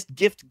ballsiest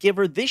gift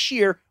giver this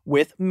year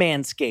with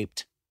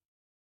Manscaped.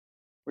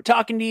 We're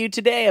talking to you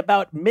today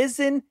about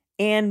Mizzen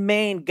and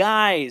Main.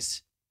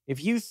 Guys,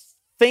 if you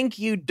think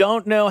you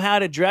don't know how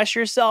to dress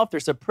yourself,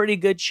 there's a pretty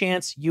good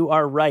chance you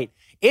are right.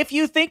 If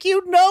you think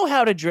you know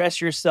how to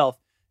dress yourself,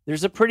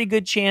 there's a pretty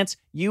good chance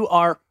you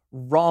are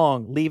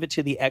wrong. Leave it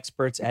to the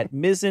experts at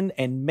Mizzen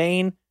and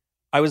Main.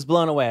 I was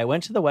blown away. I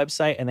went to the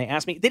website and they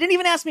didn't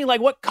even ask me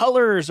like what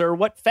colors or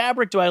what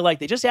fabric do I like.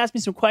 They just asked me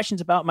some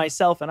questions about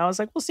myself. And I was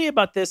like, we'll see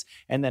about this.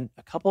 And then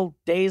a couple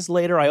days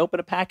later, I open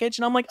a package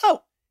and I'm like,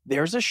 oh,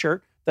 there's a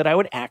shirt that I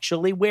would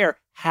actually wear.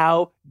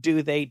 How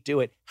do they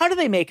do it? How do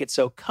they make it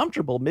so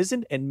comfortable?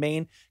 Mizzen and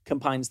Main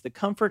combines the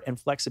comfort and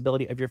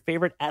flexibility of your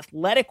favorite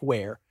athletic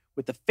wear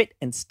with the fit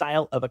and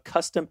style of a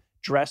custom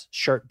dress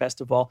shirt.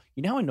 Best of all,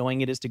 you know how annoying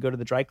it is to go to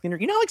the dry cleaner?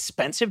 You know how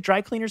expensive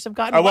dry cleaners have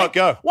gotten? I won't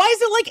go. Why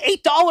is it like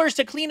 $8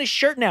 to clean a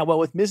shirt now? Well,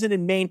 with Mizzen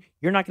and Main,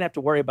 you're not going to have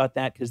to worry about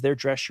that because their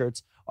dress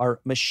shirts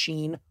are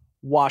machine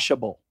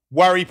washable.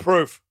 Worry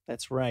proof.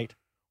 That's right.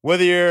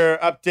 Whether you're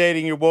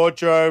updating your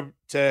wardrobe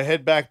to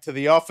head back to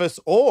the office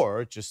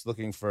or just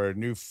looking for a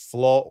new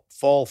fall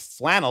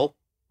flannel,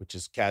 which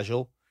is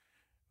casual,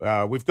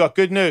 we've got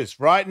good news.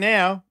 Right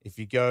now, if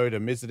you go to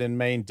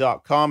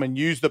mizzenandmain.com and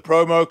use the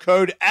promo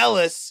code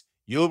Alice,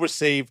 you'll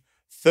receive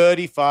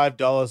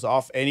 $35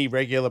 off any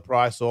regular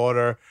price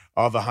order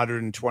of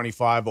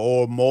 $125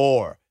 or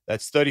more.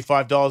 That's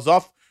 $35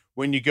 off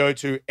when you go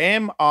to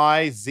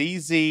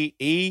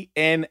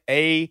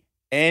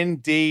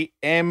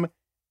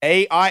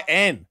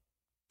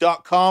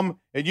MIZZENANDMAIN.com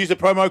and use the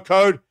promo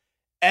code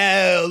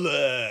Alice.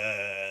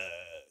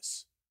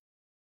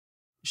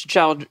 You should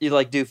challenge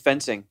you do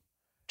fencing.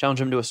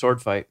 Challenge him to a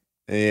sword fight.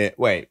 Yeah,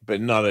 wait, but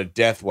not a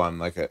death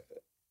one.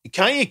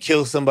 Can't you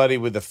kill somebody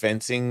with a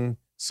fencing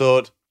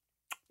sword?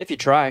 If you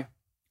try.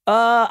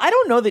 I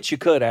don't know that you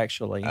could,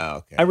 actually. Oh,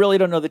 okay. I really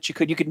don't know that you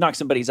could. You could knock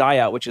somebody's eye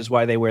out, which is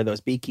why they wear those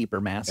beekeeper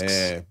masks.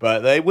 Yeah, but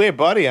they wear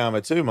body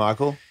armor too,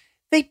 Michael.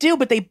 They do,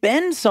 but they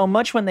bend so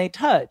much when they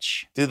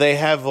touch. Do they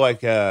have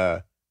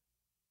an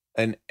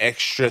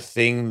extra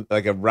thing,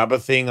 like a rubber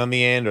thing on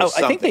the end or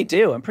something? I think they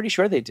do. I'm pretty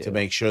sure they do. To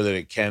make sure that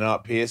it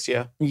cannot pierce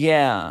you?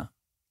 Yeah.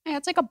 Yeah,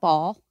 it's like a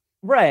ball.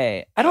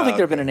 Right. I don't think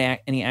there have Okay. been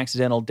any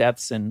accidental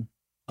deaths in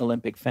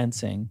Olympic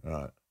fencing.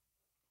 Right.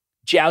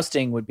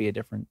 Jousting would be a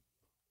different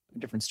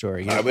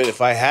story. Yeah. But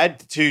if I had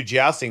 2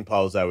 jousting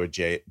poles, I would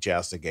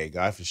joust a gay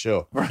guy for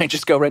sure. Right,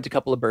 just go rent a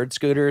couple of bird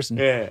scooters. And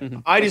Yeah.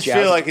 I just joust.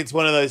 feel like it's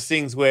one of those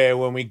things where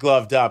when we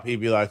gloved up, he'd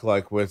be like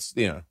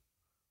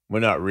we're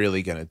not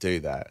really going to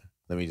do that.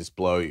 Let me just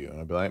blow you. And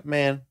I'd be like,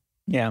 man.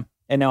 Yeah.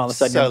 And now all of a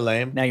sudden, So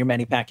lame. Now you're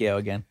Manny Pacquiao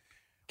again.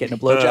 Getting a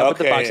blowjob at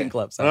the boxing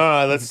club. All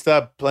right, let's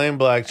stop playing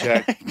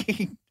blackjack.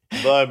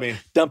 Blow me.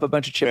 Dump a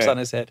bunch of chips on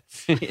his head.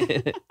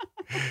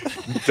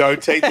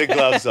 Don't take the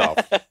gloves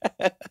off.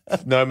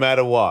 No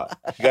matter what.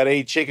 You got to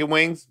eat chicken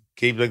wings,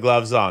 keep the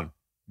gloves on.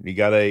 You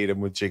got to eat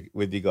them with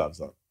your gloves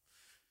on.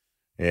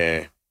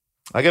 Yeah.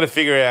 I got to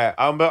figure it out.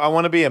 I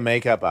want to be a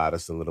makeup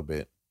artist a little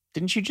bit.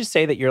 Didn't you just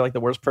say that you're like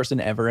the worst person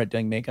ever at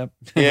doing makeup?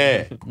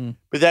 Yeah.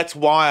 But that's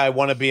why I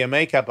want to be a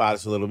makeup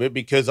artist a little bit,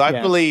 because I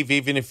believe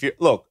even if you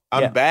look,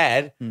 I'm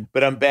bad,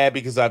 but I'm bad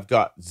because I've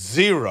got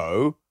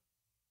 0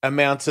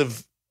 amounts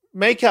of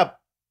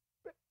makeup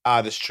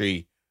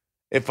artistry.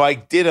 If I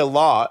did a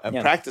lot and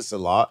practice a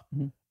lot,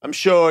 I'm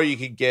sure you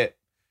could get.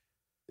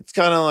 It's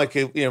kind of like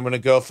when a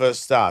girl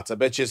first starts. I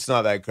bet you it's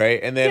not that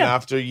great, and then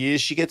after years,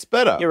 she gets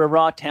better. You're a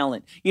raw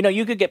talent.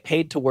 You could get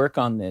paid to work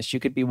on this. You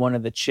could be one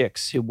of the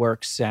chicks who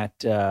works at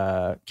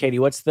Katie.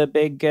 What's the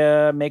big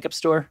makeup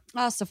store?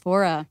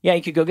 Sephora. Yeah,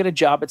 you could go get a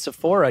job at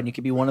Sephora, and you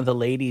could be one of the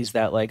ladies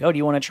that do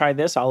you want to try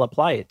this? I'll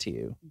apply it to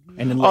you.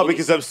 And then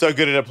because I'm so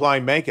good at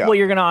applying makeup. Well,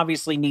 you're going to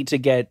obviously need to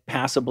get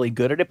passably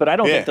good at it, but I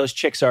don't think those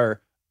chicks are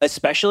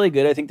especially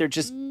good. I think they're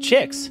just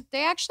chicks.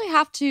 They actually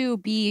have to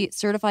be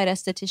certified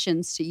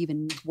estheticians to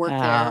even work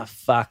there.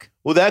 Fuck.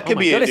 Well, that could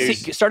be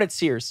Start at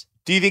Sears.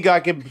 Do you think I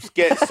can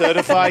get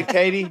certified,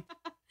 Katie?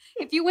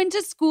 If you went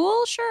to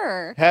school,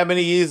 sure. How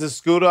many years of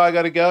school do I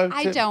got to go?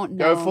 I don't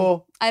know. Go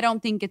for? I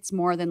don't think it's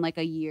more than like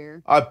a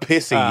year. I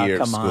piss a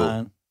year of school.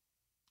 On.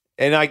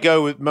 And I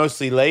go with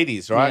mostly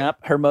ladies, right? Yep.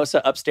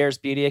 Hermosa Upstairs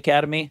Beauty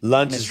Academy.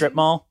 Lunch in a strip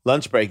mall.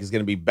 Lunch break is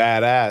going to be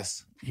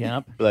badass.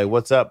 Yep. Be like,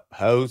 what's up,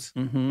 hoes?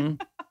 Mm-hmm.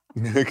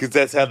 Because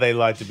that's how they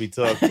like to be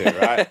talked to,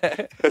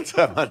 right?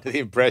 I'm under the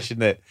impression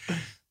that,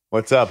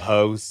 what's up,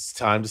 hoes? It's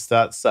time to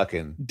start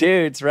sucking.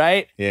 Dudes,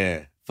 right?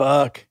 Yeah.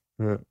 Fuck.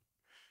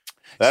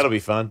 That'll be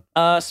fun.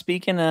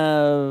 Speaking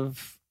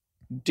of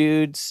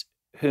dudes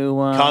who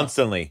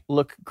constantly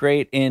look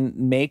great in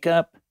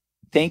makeup,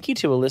 thank you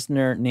to a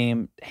listener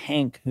named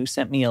Hank who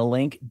sent me a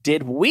link.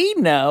 Did we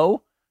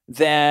know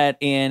that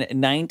in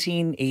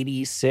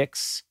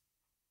 1986,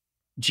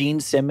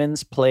 Gene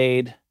Simmons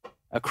played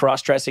a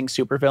cross-dressing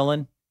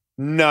supervillain?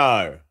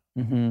 No.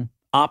 Mm-hmm.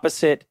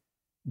 Opposite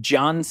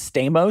John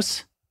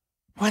Stamos.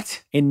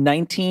 What? In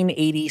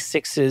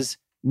 1986's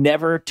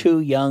Never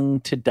Too Young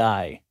to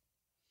Die.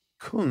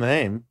 Cool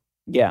name.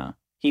 Yeah.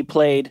 He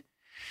played...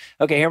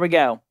 Okay, here we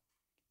go.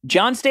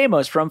 John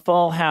Stamos from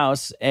Full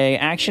House, a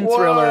action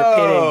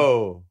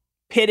thriller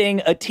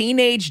pitting a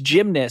teenage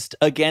gymnast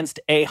against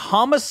a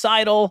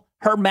homicidal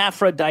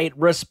hermaphrodite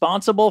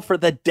responsible for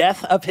the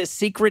death of his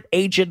secret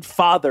agent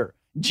father.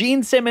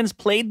 Gene Simmons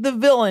played the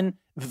villain,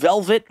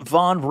 Velvet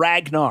Von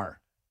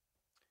Ragnar.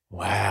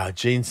 Wow,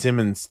 Gene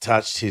Simmons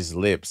touched his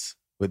lips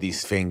with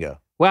his finger.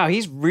 Wow,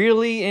 he's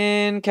really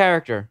in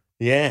character.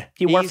 Yeah.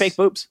 He wore fake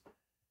boobs.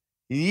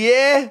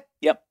 Yeah.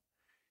 Yep.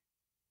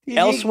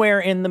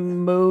 Elsewhere in the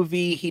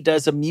movie, he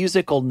does a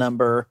musical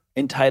number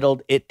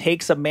entitled It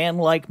Takes a Man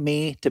Like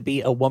Me to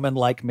Be a Woman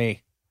Like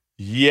Me.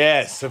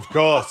 Yes, of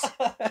course.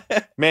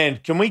 Man,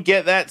 can we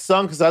get that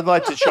song? Because I'd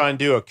like to try and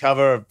do a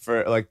cover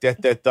for Death,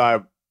 Death,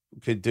 Die.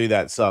 Could do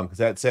that song because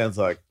that sounds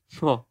like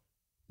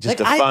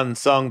just a fun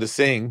song to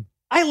sing.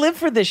 I live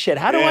for this shit.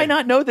 How do I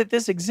not know that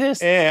this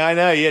exists? Yeah, I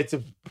know. Yeah,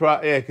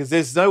 because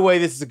there's no way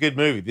this is a good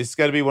movie. This is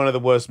going to be one of the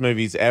worst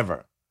movies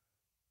ever.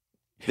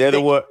 They're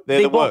the worst.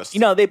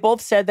 They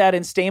both said that,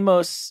 and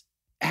Stamos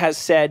has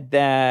said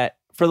that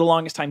for the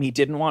longest time he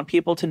didn't want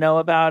people to know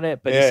about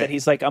it, but he said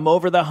he's like, I'm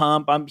over the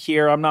hump. I'm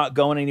here. I'm not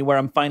going anywhere.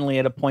 I'm finally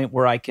at a point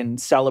where I can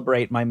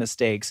celebrate my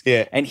mistakes.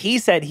 Yeah. And he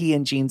said he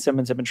and Gene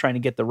Simmons have been trying to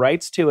get the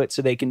rights to it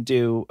so they can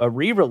do a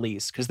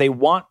re-release because they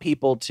want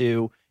people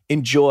to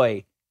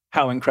enjoy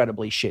how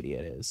incredibly shitty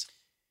it is.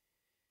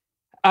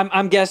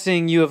 I'm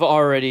guessing you have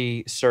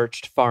already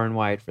searched far and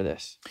wide for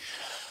this.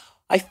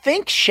 I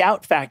think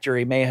Shout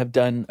Factory may have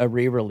done a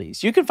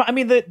re-release. You can find,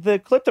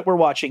 the clip that we're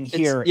watching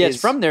here it's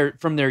from their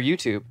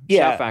YouTube.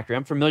 Yeah. Shout Factory.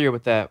 I'm familiar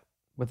with that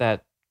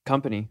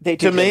company.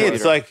 To me,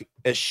 it's like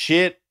a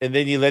shit, and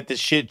then you let the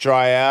shit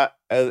dry out,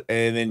 and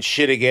then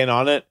shit again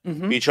on it.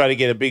 Mm-hmm. You try to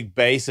get a big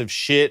base of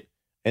shit,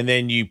 and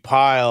then you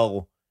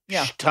pile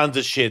tons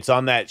of shits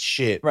on that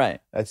shit. Right.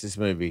 That's this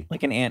movie.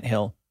 Like an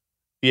anthill.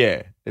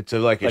 Yeah. It's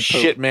like a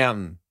shit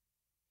mountain.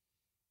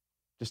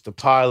 Just a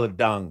pile of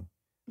dung.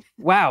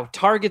 Wow.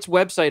 Target's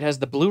website has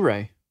the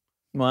Blu-ray.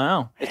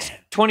 Wow. It's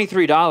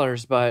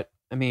 $23, but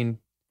I mean,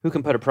 who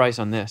can put a price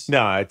on this?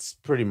 No, it's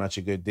pretty much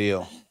a good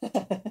deal.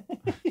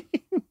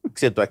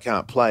 Except I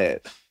can't play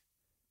it.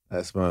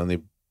 That's my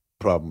only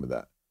problem with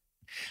that.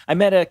 I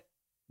met a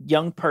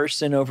young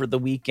person over the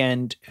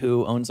weekend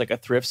who owns like a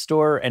thrift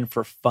store, and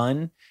for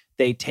fun,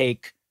 they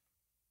take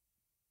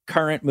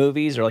current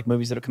movies or like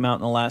movies that have come out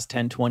in the last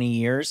 10, 20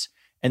 years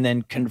and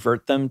then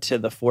convert them to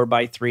the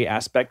 4:3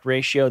 aspect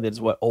ratio. That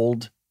is what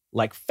old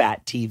like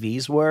fat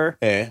TVs were,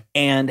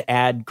 and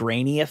add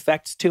grainy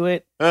effects to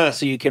it.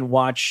 So you can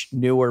watch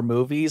newer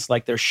movies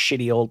like they're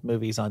shitty old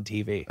movies on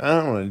TV. I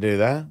don't want to do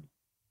that.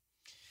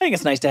 I think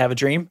it's nice to have a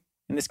dream,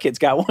 and this kid's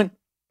got one.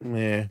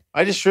 Yeah.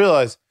 I just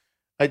realized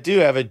I do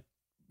have a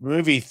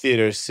movie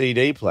theater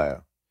CD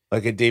player,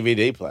 like a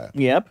DVD player.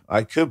 Yep.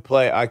 I could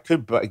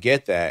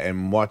get that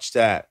and watch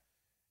that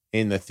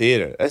in the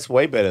theater. That's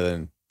way better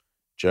than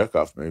jerk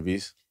off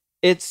movies.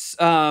 It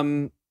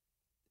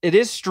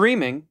is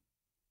streaming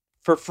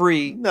for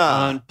free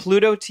on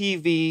Pluto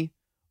TV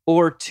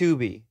or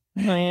Tubi.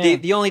 Oh, yeah.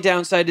 The only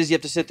downside is you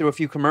have to sit through a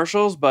few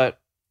commercials, but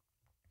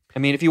I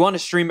mean, if you want to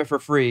stream it for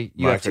free,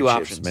 you have two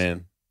options.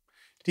 Man.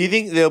 Do you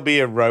think there'll be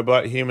a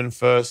robot human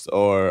first,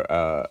 or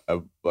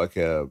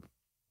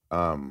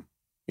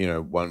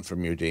one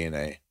from your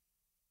DNA?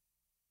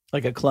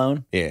 Like a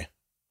clone? Yeah.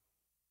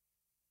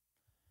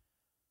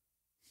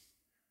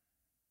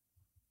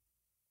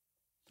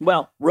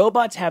 Well,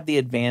 robots have the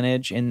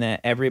advantage in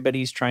that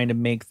everybody's trying to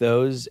make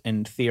those,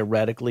 and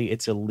theoretically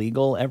it's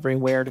illegal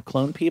everywhere to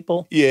clone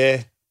people.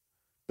 Yeah.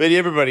 But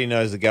everybody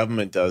knows the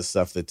government does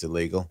stuff that's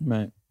illegal.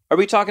 Right. Are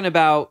we talking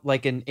about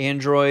like an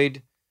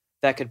android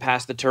that could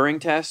pass the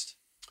Turing test?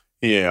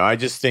 Yeah, I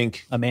just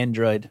think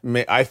Android.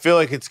 I feel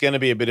like it's going to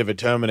be a bit of a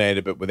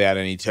Terminator, but without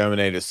any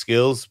Terminator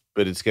skills.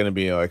 But it's going to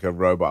be like a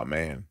robot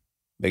man.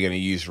 They're going to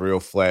use real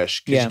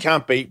flesh because you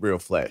can't beat real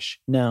flesh.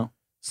 No.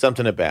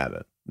 Something about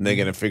it. And they're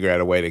going to figure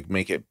out a way to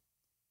make it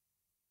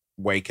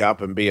wake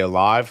up and be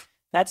alive.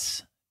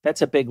 That's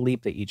a big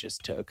leap that you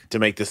just took. To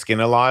make the skin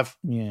alive?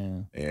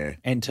 Yeah. Yeah.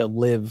 And to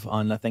live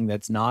on nothing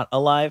that's not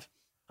alive.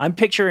 I'm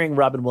picturing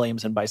Robin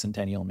Williams and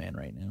Bicentennial Man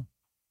right now.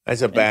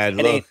 That's a bad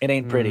look. It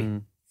ain't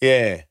pretty.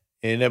 Yeah.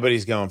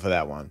 Nobody's going for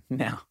that one.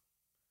 No.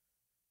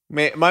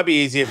 It might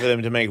be easier for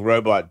them to make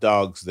robot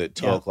dogs that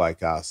talk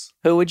like us.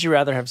 Who would you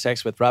rather have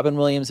sex with? Robin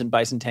Williams in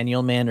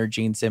Bicentennial Man or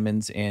Gene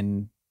Simmons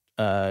in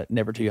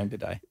Never Too Young to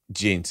Die?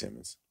 Gene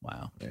Simmons.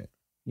 Wow. Yeah.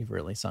 You've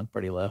really sunk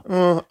pretty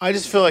low. I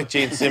just feel like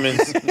Gene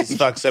Simmons has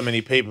fucked so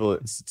many people.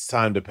 It's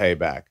time to pay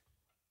back.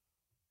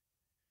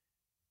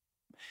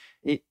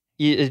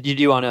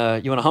 You want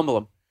to humble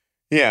him?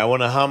 Yeah, I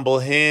want to humble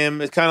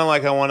him. It's kind of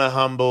like I want to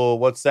humble,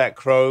 what's that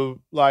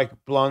crow-like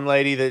blonde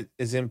lady that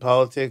is in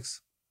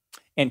politics?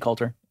 Ann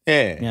Coulter.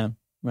 Yeah. Yeah,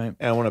 right.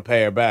 And I want to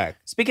pay her back.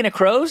 Speaking of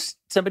crows,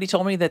 somebody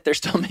told me that they're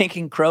still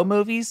making crow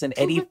movies, and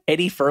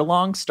Eddie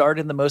Furlong starred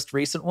in the most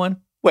recent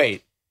one.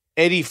 Wait,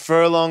 Eddie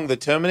Furlong, the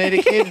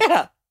Terminator kid?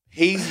 Yeah.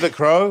 He's the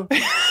crow?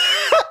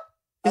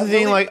 Isn't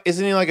he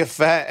like a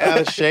fat, out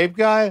of shape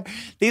guy?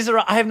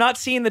 I have not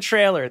seen the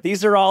trailer.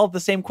 These are all the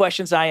same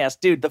questions I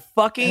asked. Dude,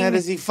 how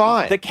does he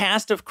find? The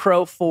cast of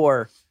Crow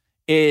 4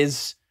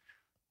 is,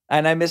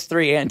 and I missed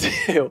 3 and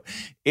 2,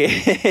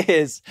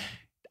 is,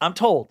 I'm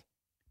told,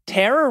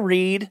 Tara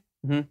Reid,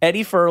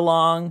 Eddie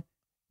Furlong,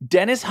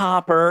 Dennis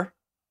Hopper,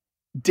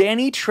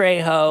 Danny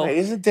Trejo. Wait,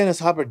 isn't Dennis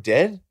Hopper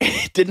dead?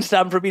 Didn't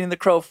stop him from being in the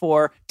Crow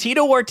 4.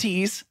 Tito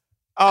Ortiz.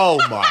 Oh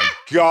my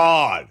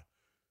God.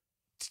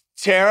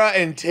 Tara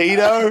and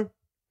Tito.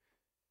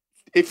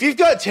 If you've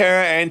got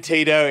Tara and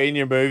Tito in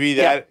your movie,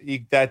 I've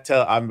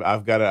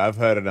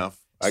heard enough.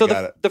 So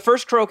the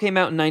first Crow came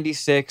out in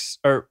 96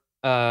 or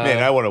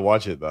man, I want to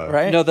watch it though.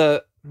 Right? No,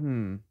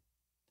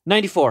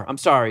 94. I'm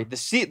sorry.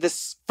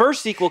 The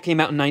first sequel came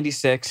out in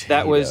 96.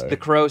 That was The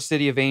Crow,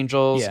 City of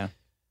Angels. Yeah.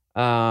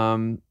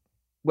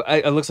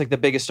 It looks like the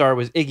biggest star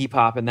was Iggy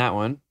Pop in that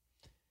one.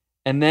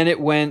 And then it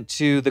went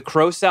to The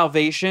Crow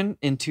Salvation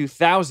in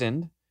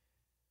 2000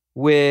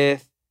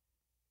 with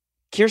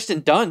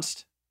Kirsten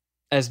Dunst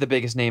as the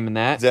biggest name in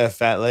that. Is that a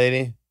fat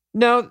lady?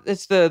 No,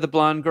 it's the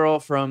blonde girl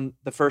from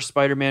the first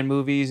Spider-Man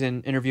movies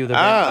and Interview with the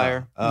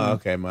Vampire. Oh,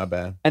 okay, my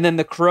bad. And then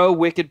The Crow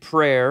Wicked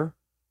Prayer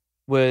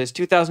was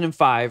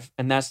 2005,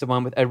 and that's the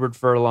one with Edward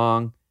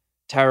Furlong,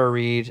 Tara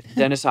Reid,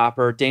 Dennis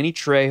Hopper, Danny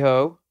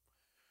Trejo.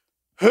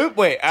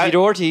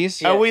 Tito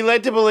Ortiz. Are we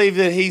led to believe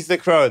that he's the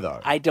Crow, though?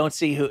 I don't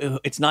see who.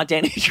 It's not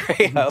Danny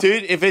Trejo.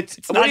 Dude, if it's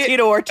not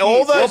Tito Ortiz.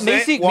 All those why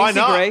Macy not?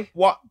 Gray.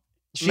 What?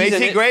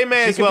 Macy Gray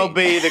may as well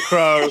be the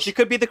Crow. She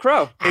could be the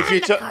Crow. If you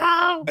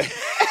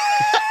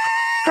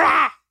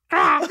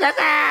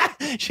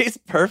She's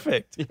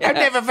perfect. Yeah. I'll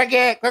never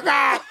forget.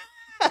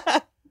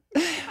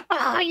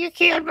 Oh, you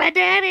killed my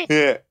daddy.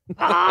 Yeah.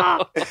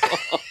 Oh.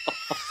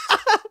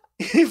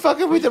 You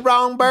fucking with the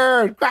wrong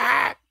bird.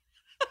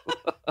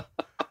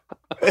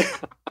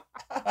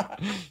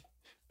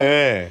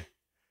 Yeah.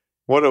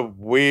 What a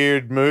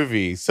weird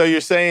movie. So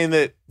you're saying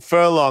that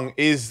Furlong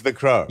is the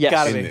Crow? Yes.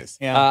 Gotta in be. this?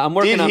 Yeah. I'm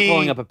working Did on he-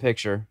 pulling up a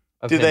picture.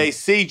 Do they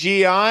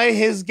CGI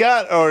his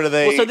gut, or do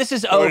they? Well, so this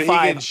is or did he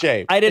 05. get in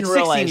shape? I didn't It's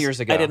 16 realize years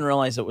ago. I didn't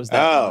realize it was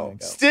that long ago.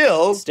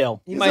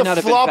 Still, He he's might a not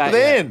have been flop fat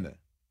then.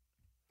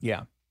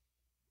 Yeah.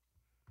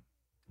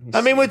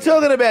 I mean, we're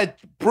talking about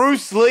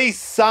Bruce Lee's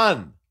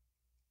son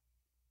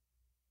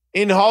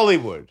in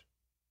Hollywood.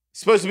 He's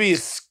supposed to be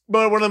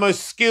one of the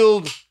most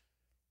skilled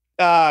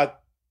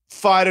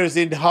fighters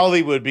in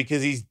Hollywood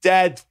because his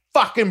dad's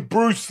fucking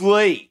Bruce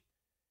Lee.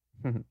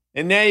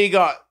 And now you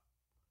got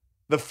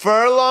the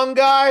furlong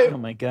guy. Oh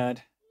my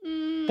God.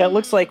 That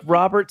looks like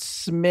Robert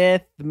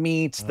Smith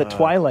meets the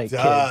Twilight Kid.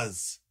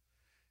 Does.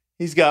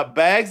 He's got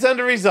bags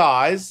under his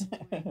eyes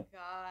God.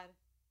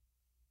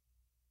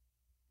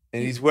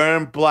 and he's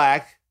wearing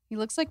black. He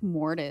looks like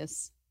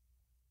Mortis.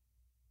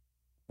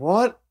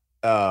 What?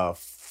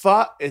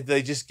 Fuck.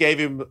 They just gave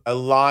him a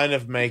line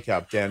of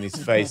makeup down his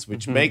face,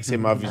 which makes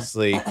him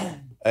obviously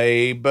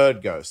a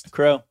bird ghost.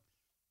 Crow.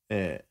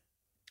 Yeah.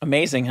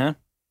 Amazing, huh?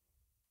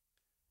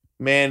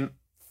 Man,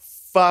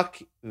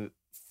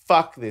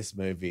 fuck this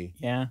movie.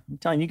 Yeah. I'm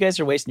telling you, you guys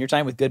are wasting your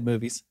time with good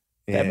movies.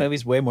 Yeah. That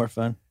movie's way more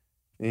fun.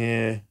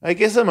 Yeah. I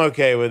guess I'm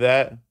okay with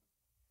that.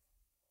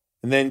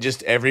 And then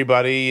just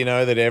everybody, you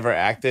know, that ever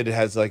acted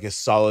has like a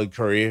solid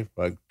career.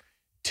 Like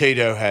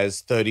Tito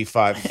has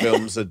 35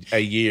 films a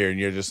year, and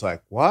you're just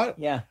like, what?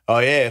 Yeah. Oh,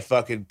 yeah,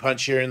 fucking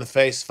Punch You in the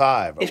Face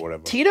 5 or If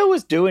whatever. Tito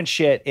was doing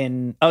shit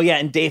in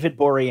David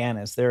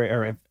Boreanaz. Is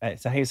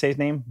that how you say his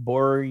name?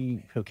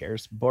 Who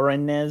cares?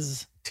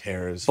 Boreanaz.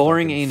 Tara's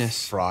Boring fucking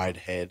anus. fried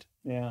head.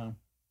 Yeah.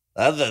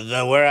 Other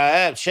than where I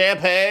am,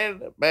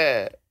 champagne,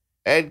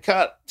 and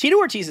cut. Tito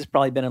Ortiz has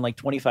probably been in like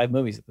 25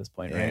 movies at this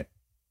point, right?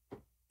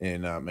 Yeah,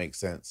 no, it makes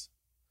sense.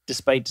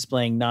 Despite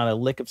displaying not a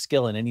lick of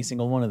skill in any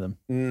single one of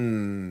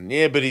them.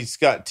 Yeah, but he's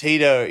got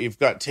Tito. You've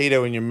got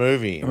Tito in your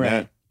movie, and Right.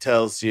 that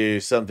tells you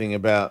something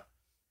about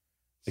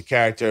the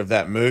character of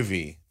that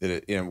movie.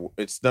 That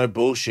it's no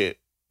bullshit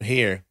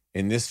here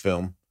in this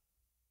film.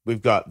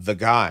 We've got the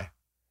guy,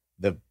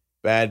 the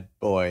bad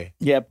boy.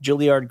 Yep.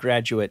 Juilliard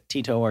graduate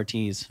Tito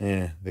Ortiz.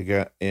 Yeah, the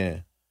guy. Yeah,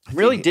 I'm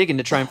really digging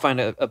to try and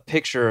find a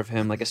picture of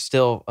him, like a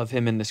still of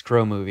him in this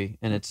Crow movie,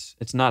 and it's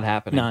not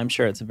happening. No, I'm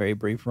sure it's a very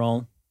brief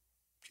role.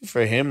 good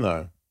for him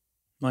though.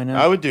 Why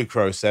not? I would do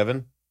Crow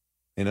 7.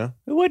 You know?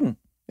 Who wouldn't?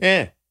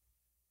 Yeah.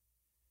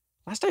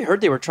 Last I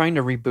heard, they were trying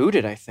to reboot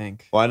it, I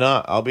think. Why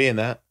not? I'll be in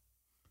that.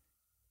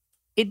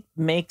 It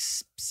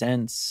makes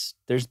sense.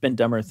 There's been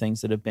dumber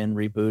things that have been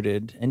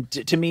rebooted, and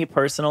to me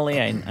personally,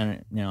 I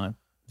don't,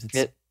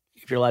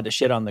 if you're allowed to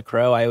shit on The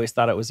Crow, I always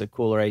thought it was a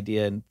cooler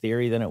idea in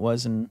theory than it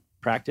was in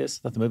practice.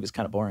 I thought the movie was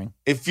kind of boring.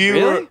 If you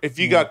Really? if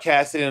you got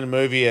casted in a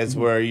movie as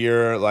where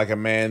you're like a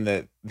man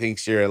that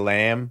thinks you're a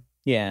lamb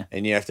Yeah.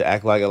 and you have to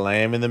act like a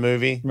lamb in the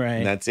movie, Right.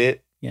 and that's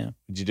it. Yeah.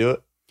 Would you do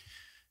it?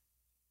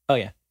 Oh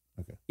yeah.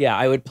 Okay. Yeah,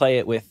 I would play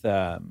it with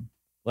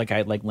like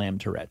I like Lamb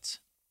Tourette's.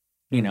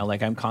 You know,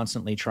 like I'm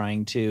constantly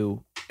trying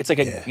to. It's like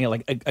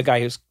a guy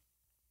who's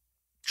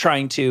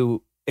trying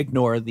to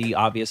ignore the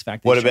obvious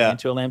fact that What he's turning about-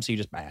 into a lamb. So you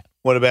just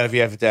What about if you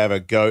have to have a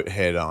goat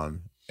head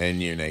on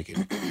and you're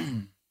naked?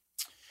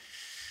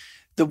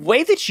 The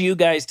way that you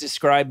guys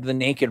described the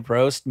naked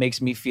roast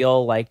makes me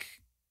feel like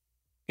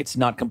it's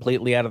not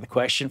completely out of the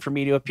question for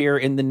me to appear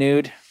in the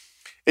nude.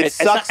 It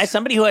sucks. As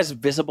somebody who has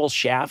visible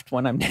shaft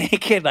when I'm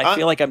naked, I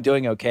feel like I'm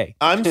doing okay.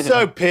 I'm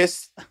so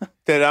pissed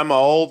that I'm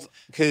old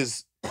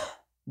because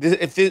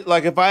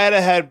if I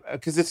had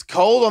because it's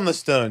cold on the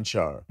Stern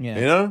show, Yeah.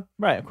 you know,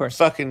 Right, of course.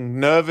 fucking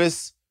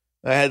nervous.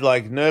 I had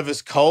like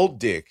nervous cold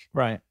dick,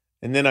 Right.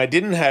 and then I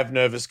didn't have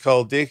nervous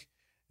cold dick,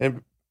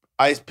 and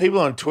people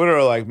on Twitter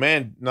are like,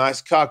 "Man,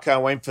 nice cock!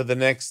 Can't wait for the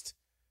next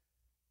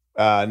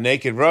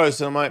naked roast."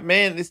 And I'm like,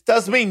 "Man, this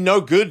does me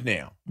no good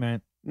now."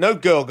 Right. No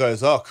girl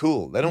goes, "Oh,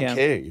 cool." They don't Yeah.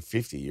 care. You're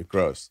 50. You're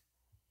gross.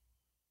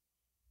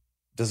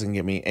 Doesn't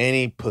get me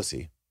any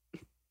pussy.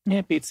 Yeah,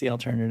 it beats the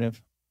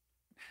alternative.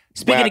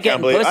 Speaking Wow, I of can't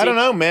getting believe- pussy, I don't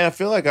know, man. I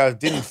feel like I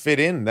didn't fit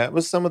in. That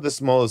was some of the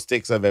smallest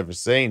dicks I've ever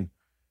seen.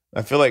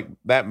 I feel like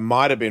that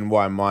might have been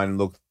why mine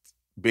looked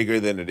bigger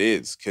than it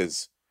is.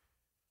 Because,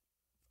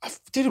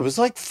 dude, it was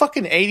like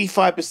fucking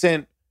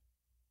 85%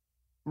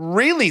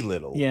 really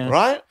little. Yeah.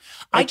 Right?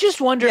 I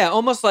just wonder. Yeah,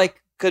 almost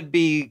like could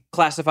be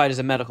classified as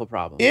a medical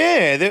problem.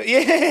 Yeah. There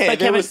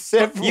Kevin, was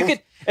several. You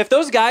could, if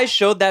those guys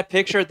showed that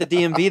picture at the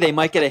DMV, they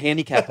might get a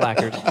handicap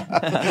placard.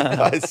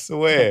 I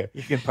swear.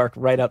 You can park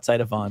right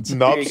outside of Vaughn's.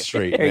 Knob There you go.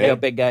 Street, There you go, man.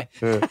 big guy.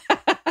 Yeah.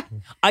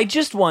 I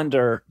just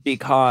wonder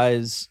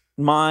because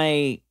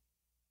I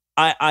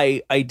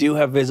do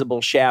have visible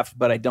shaft,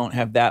 but I don't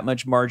have that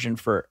much margin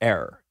for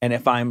error. And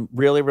if I'm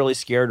really, really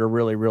scared or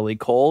really, really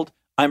cold,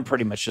 I'm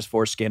pretty much just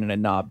foreskin and a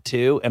knob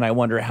too. And I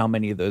wonder how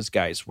many of those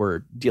guys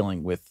were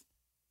dealing with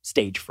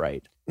stage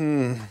fright.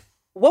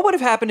 What would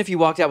have happened if you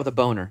walked out with a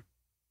boner?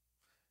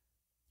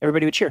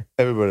 Everybody would cheer.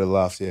 Everybody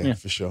laughed, yeah, Yeah.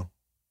 for sure.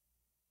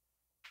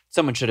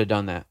 Someone should have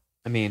done that.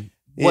 I mean,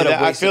 Yeah, what a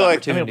I waste feel of like- I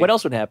opportunity. mean, what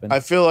else would happen? I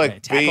feel like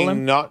Right, tackle being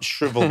him? not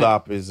shriveled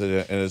up is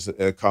an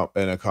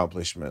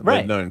accomplishment.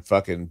 Right. Let alone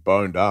fucking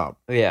boned up,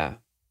 Yeah.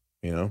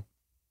 you know?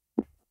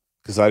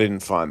 Because I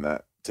didn't find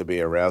that to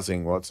be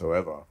arousing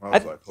whatsoever. I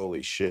was like,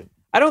 holy shit.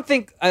 I don't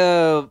think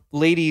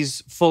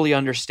ladies fully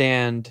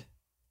understand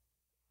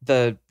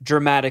the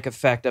dramatic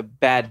effect a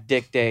bad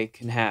dick day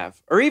can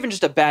have, or even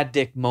just a bad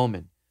dick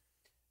moment.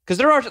 Because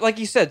there are, like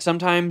you said,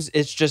 sometimes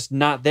it's just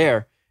not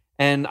there.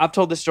 And I've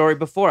told this story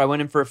before. I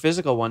went in for a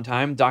physical one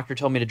time. Doctor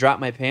told me to drop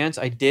my pants.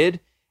 I did.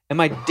 And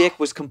my dick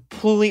was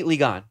completely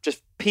gone.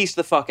 Just pieced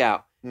the fuck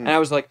out. And I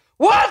was like,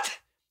 what?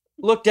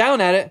 Looked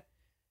down at it.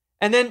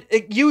 And then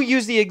you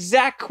use the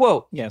exact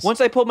quote. Yes. Once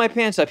I pulled my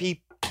pants up,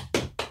 he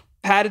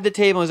patted the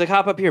table and was like,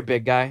 hop up here,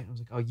 big guy. I was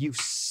like, oh, you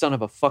son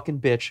of a fucking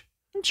bitch.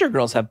 I'm sure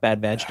girls have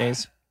bad vag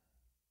days.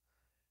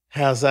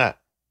 How's that?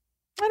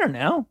 I don't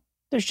know.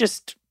 There's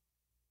just,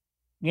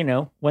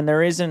 when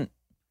there isn't,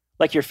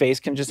 like your face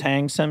can just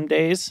hang some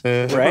days,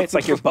 right? It's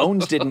like your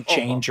bones didn't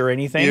change or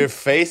anything. Your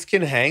face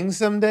can hang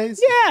some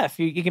days? Yeah, if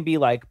you can be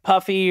like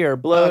puffy or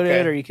bloated,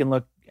 Okay. or you can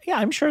look. Yeah,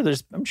 I'm sure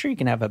you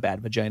can have a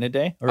bad vagina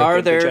day or Are a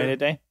good there- vagina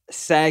day.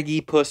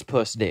 Saggy puss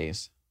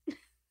days.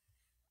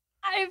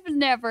 I've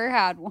never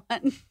had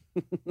one.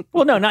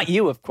 Well, no, not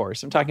you, of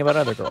course. I'm talking about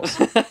other girls.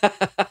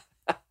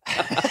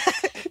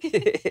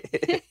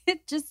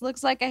 It just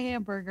looks like a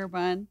hamburger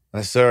bun.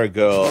 I saw a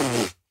girl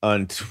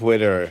on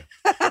Twitter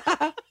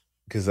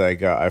because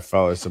I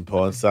follow some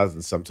porn stars,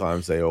 and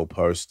sometimes they all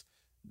post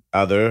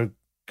other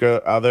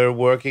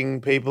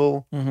working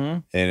people, Mm-hmm.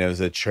 and it was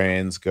a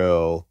trans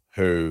girl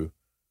who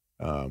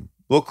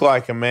looked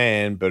like a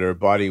man, but her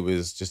body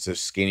was just a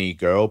skinny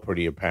girl,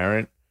 pretty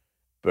apparent,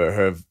 but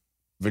her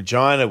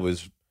vagina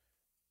was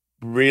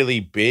really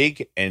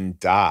big and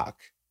dark,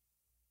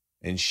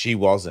 and she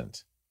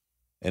wasn't,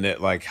 and it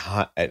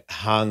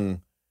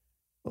hung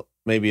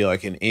maybe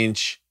like an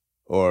inch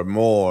or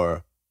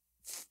more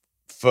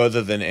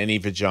further than any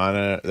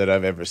vagina that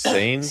I've ever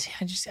seen.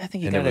 I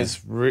think And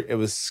it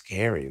was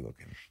scary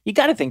looking. you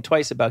got to think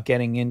twice about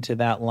getting into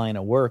that line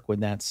of work when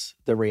that's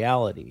the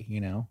reality.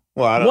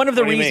 Well, I don't, One of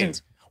the what do you mean?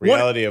 reasons.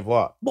 Reality of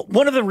what?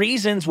 One of the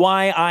reasons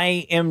why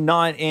I am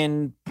not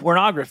in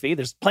pornography,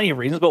 there's plenty of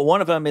reasons, but one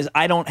of them is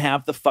I don't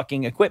have the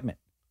fucking equipment.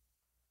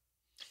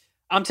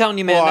 I'm telling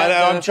you, man.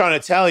 Well, I'm trying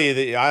to tell you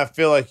that I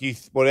feel like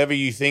whatever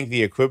you think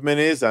the equipment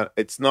is,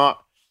 it's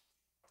not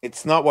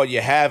what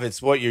you have,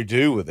 it's what you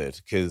do with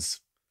it. Because,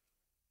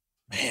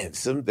 man,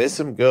 there's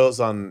some girls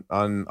on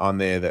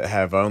there that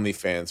have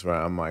OnlyFans where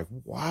I'm like,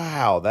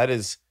 wow,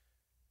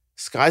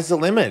 sky's the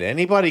limit.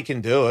 Anybody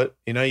can do it.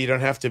 You don't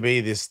have to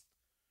be this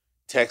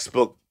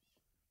textbook.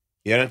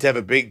 You don't have to have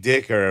a big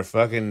dick or a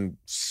fucking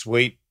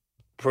sweet,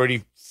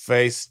 pretty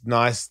face,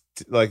 nice.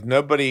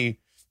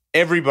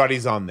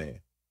 Everybody's on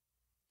there.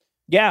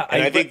 Yeah.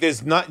 And I think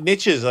there's not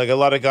niches. Like a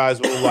lot of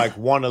guys will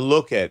want to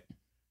look at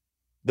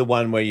the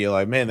one where you're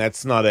like, man,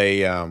 that's not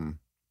a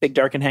big,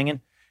 dark, and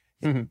hanging.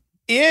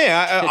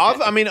 Yeah,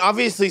 I mean,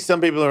 obviously,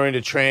 some people are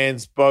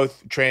into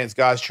both trans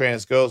guys,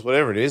 trans girls,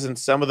 whatever it is, and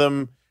some of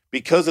them,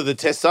 because of the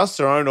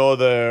testosterone or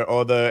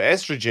the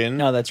estrogen,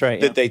 No, that's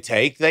right. that they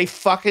take, they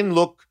fucking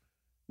look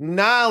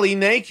gnarly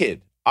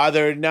naked,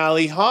 either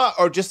gnarly hot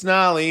or just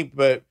gnarly.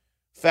 But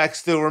fact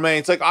still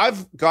remains. Like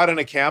I've got an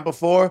account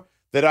before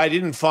that I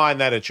didn't find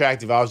that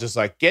attractive. I was just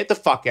like, get the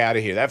fuck out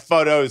of here. That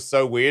photo is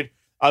so weird.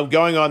 I'm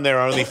going on their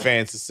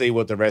OnlyFans to see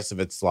what the rest of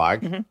it's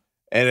like. Mhm.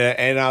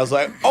 And I was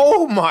like,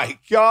 oh my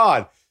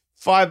God,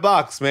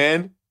 $5,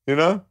 man. I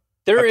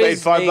paid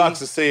 $5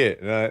 to see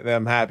it. And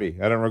I'm happy.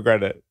 I don't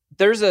regret it.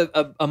 There's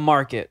a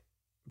market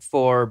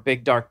for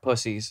big dark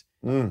pussies,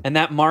 and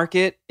that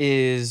market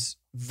is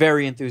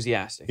very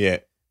enthusiastic. Yeah.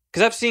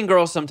 Because I've seen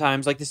girls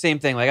sometimes like the same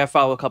thing. Like I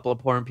follow a couple of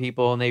porn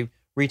people, and they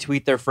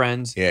retweet their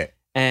friends. Yeah.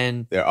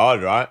 And They're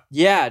odd, right?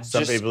 yeah, it's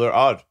Some just people are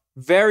odd.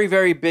 very,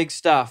 very big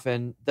stuff.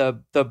 And the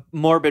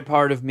morbid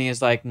part of me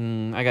is like,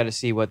 I got to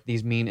see what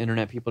these mean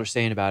internet people are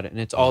saying about it. And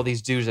it's all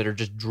these dudes that are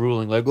just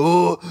drooling like,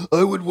 oh,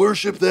 I would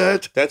worship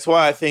that. That's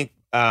why I think,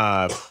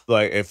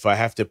 if I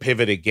have to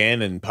pivot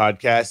again and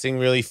podcasting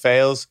really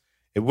fails,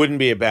 it wouldn't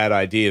be a bad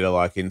idea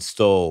to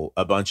install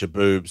a bunch of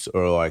boobs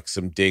or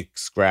some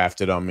dicks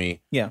grafted on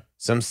me. Yeah.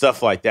 Some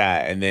stuff like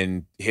that, and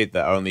then hit the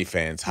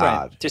OnlyFans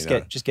hard. Right.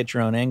 Just get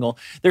your own angle.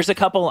 There's a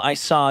couple I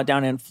saw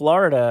down in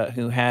Florida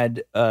who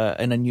had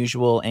an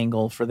unusual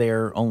angle for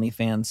their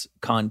OnlyFans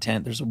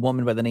content. There's a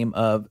woman by the name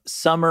of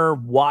Summer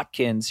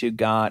Watkins who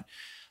got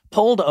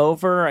pulled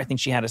over. I think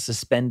she had a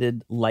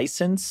suspended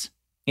license,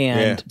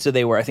 and so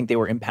I think they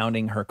were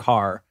impounding her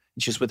car.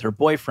 She was with her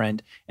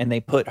boyfriend, and they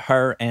put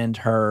her and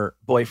her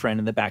boyfriend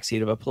in the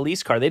backseat of a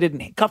police car. They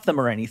didn't cuff them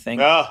or anything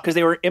because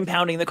they were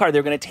impounding the car. They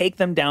were going to take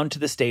them down to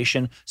the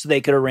station so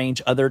they could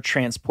arrange other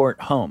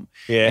transport home.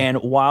 Yeah. And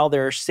while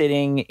they're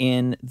sitting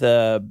in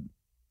the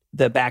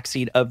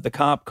backseat of the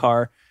cop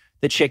car,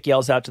 the chick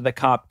yells out to the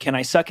cop, "Can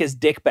I suck his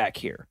dick back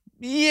here?"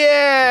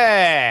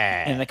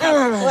 Yeah. And the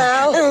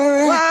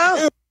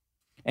cop,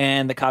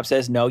 and the cop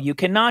says, "No, you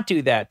cannot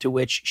do that." To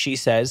which she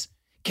says,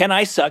 "Can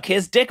I suck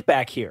his dick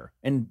back here?"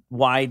 And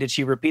why did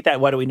she repeat that?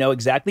 Why do we know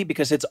exactly?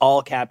 Because it's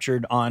all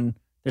captured on.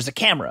 There's a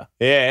camera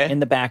in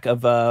the back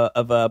of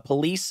a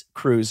police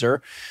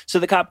cruiser. So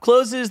the cop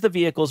closes the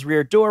vehicle's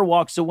rear door,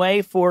 walks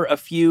away for a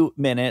few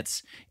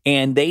minutes,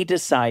 and they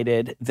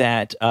decided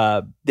that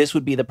this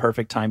would be the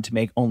perfect time to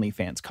make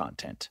OnlyFans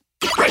content.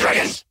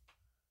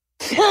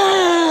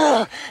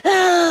 Yep.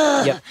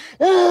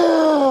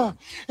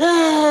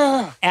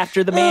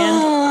 After the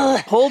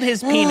man pulled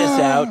his penis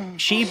out,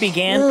 she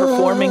began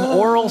performing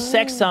oral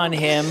sex on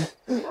him.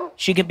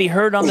 She could be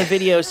heard on the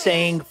video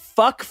saying,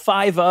 "Fuck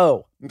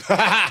 5-0."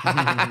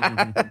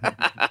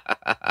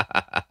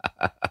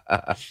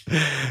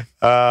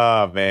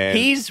 Oh man.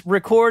 He's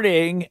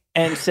recording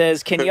and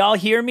says, "Can y'all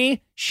hear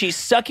me? She's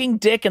sucking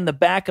dick in the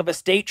back of a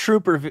state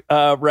trooper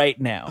right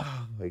now."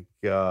 Oh my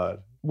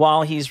God.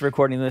 While he's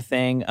recording the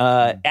thing,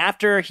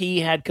 after he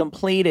had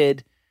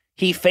completed,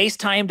 he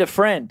FaceTimed a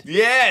friend.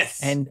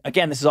 Yes. And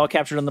again, this is all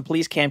captured on the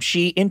police cam.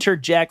 She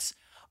interjects,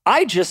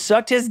 "I just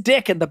sucked his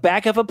dick in the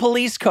back of a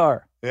police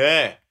car."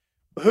 Yeah.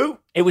 Who?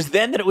 It was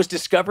then that it was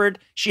discovered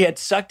she had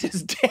sucked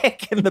his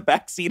dick in the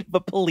backseat of a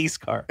police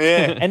car.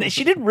 Yeah. And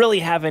she didn't really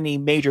have any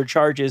major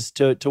charges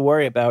to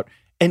worry about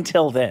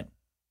until then.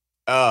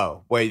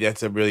 Oh, wait,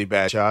 that's a really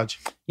bad charge.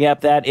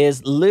 Yep, that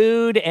is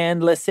lewd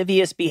and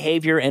lascivious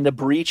behavior and a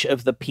breach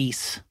of the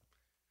peace.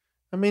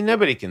 I mean,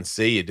 nobody can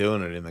see you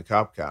doing it in the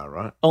cop car,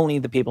 right? Only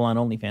the people on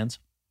OnlyFans.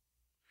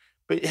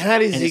 But how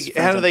And his how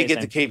friends do on they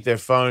get to FaceTime. keep their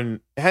phone?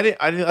 I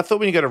thought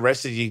when you got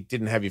arrested, you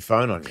didn't have your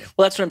phone on you.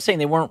 Well, that's what I'm saying.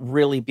 They weren't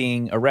really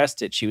being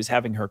arrested. She was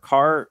having her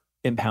car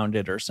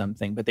impounded or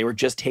something, but they were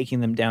just taking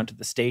them down to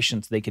the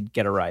station so they could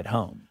get a ride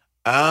home.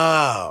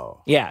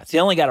 Oh. Yeah, so they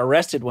only got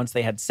arrested once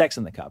they had sex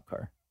in the cop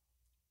car.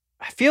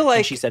 I feel And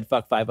like she said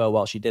 "fuck 50"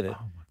 while she did it.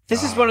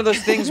 this is one of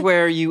those things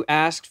where you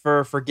asked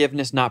for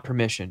forgiveness, not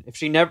permission. If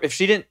she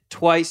didn't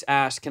twice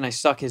ask, "Can I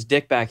suck his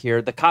dick back here?"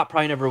 the cop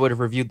probably never would have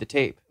reviewed the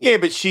tape. Yeah,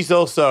 but she's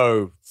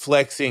also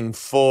flexing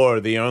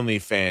for the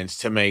OnlyFans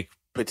to make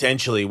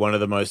potentially one of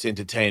the most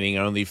entertaining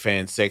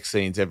OnlyFans sex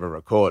scenes ever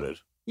recorded.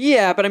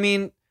 Yeah, but I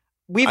mean,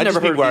 we've I'd never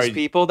just be heard of these worried.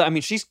 people. I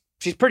mean, she's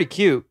pretty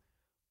cute,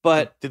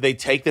 but Did they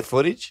take the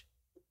footage?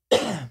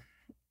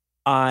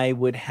 I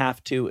would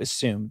have to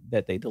assume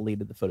that they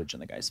deleted the footage on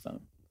the guy's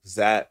phone. 'Cause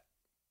that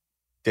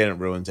then it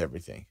ruins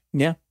everything.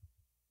 Yeah.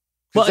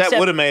 Because that except-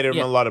 would have made him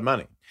yeah. a lot of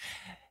money.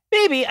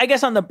 Maybe. I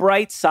guess on the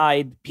bright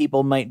side,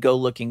 people might go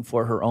looking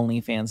for her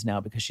OnlyFans now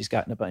because she's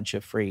gotten a bunch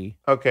of free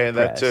Okay,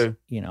 that press. too.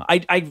 You know,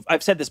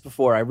 I've said this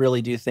before. I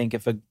really do think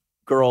if a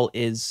girl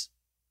is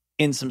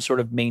in some sort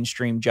of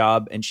mainstream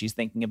job and she's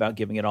thinking about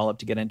giving it all up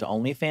to get into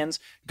OnlyFans,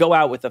 go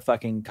out with a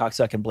fucking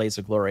cocksucking blaze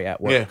of glory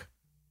at work. Yeah.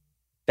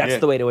 That's Yeah.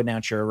 the way to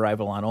announce your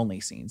arrival on Only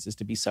Scenes, is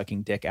to be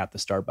sucking dick at the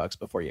Starbucks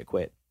before you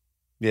quit.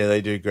 Yeah,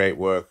 they do great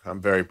work.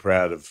 I'm very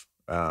proud of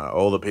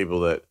all the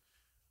people that.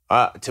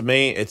 To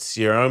me, it's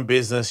your own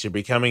business. You're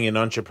becoming an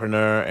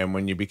entrepreneur, and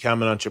when you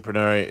become an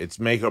entrepreneur, it's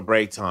make or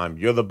break time.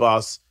 You're the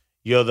boss.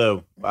 You're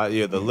the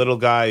little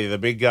guy. You're the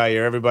big guy.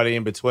 You're everybody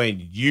in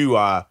between. You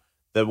are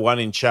the one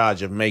in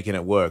charge of making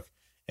it work.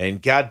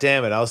 And God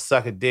damn it, I'll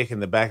suck a dick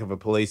in the back of a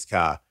police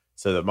car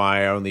so that my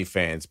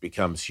OnlyFans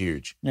becomes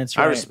huge. That's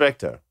I right.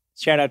 respect her.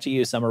 Shout out to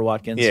you, Summer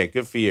Watkins. Yeah,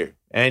 good for you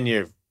and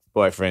your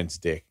boyfriend's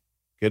dick.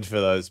 Good for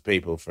those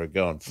people for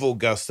going full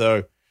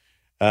gusto.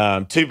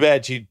 Too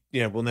bad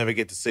we'll never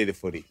get to see the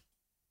footy.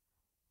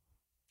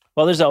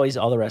 Well, there's always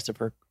all the rest of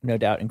her, no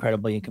doubt,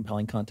 incredibly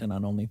compelling content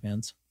on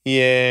OnlyFans.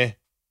 Yeah,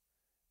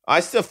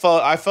 I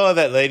follow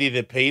that lady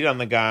that peed on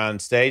the guy on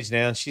stage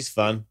now. She's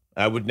fun.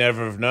 I would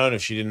never have known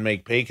if she didn't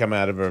make pee come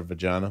out of her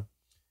vagina.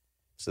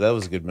 So that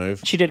was a good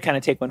move. She did kind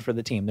of take one for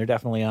the team. They're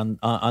definitely on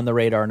the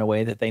radar in a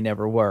way that they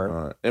never were.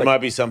 All right. There might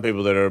be some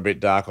people that are a bit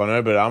dark on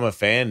her, but I'm a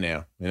fan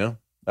now. You know,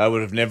 I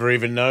would have never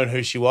even known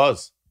who she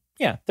was.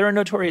 Yeah, they're a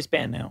notorious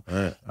band now. All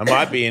right. I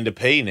might be into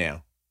pee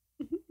now.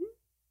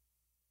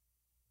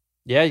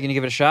 yeah, you gonna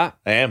give it a shot?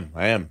 I am.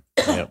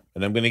 Yeah.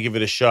 And I'm going to give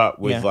it a shot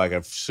with Yeah. like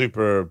a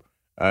super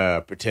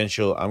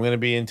potential. I'm going to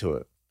be into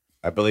it.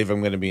 I believe I'm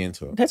going to be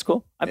into it. That's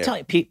cool. I'm Yeah.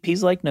 telling you,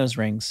 P's like nose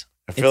rings.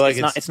 I feel like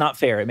it's not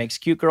fair. It makes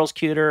cute girls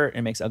cuter.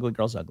 It makes ugly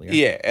girls uglier.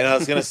 Yeah, and I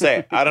was gonna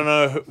say, I don't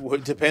know.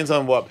 It depends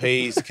on what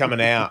pee's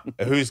coming out.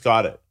 Who's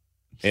got it?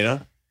 You know,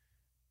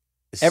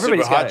 A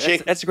Everybody's super got hot it.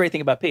 chick. That's the great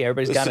thing about P.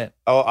 Everybody's got it.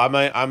 Oh,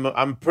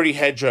 I'm pretty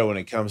hetero when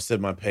it comes to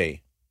my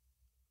pee.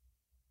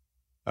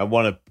 I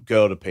want a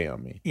girl to pee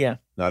on me, Yeah.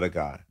 not a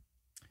guy.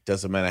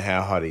 Doesn't matter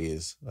how hot he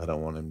is. I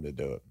don't want him to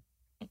do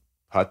it.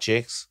 Hot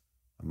chicks,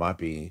 I might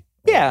be.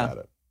 all Yeah. about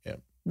it. Yeah,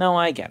 No,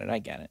 I get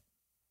it.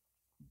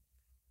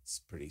 it's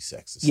pretty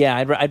sexist. Yeah,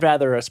 I'd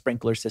rather a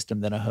sprinkler system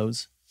than a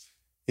hose.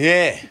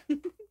 yeah, yeah.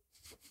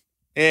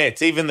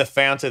 It's even the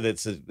fountain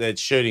that's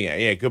shooting it.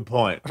 Yeah, good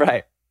point.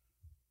 Right.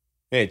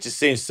 Yeah, it just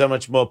seems so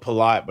much more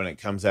polite when it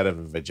comes out of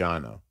a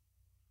vagina.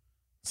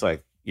 It's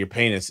like your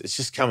penis, it's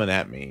just coming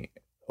at me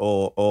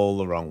all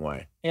the wrong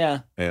way. Yeah.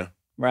 Yeah.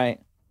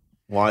 Right.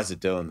 Why is it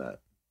doing that?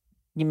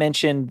 You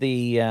mentioned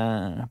the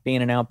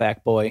being an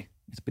outback boy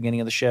at the beginning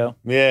of the show.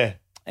 Yeah.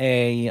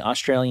 A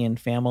Australian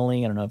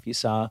family, I don't know if you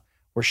saw,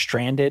 were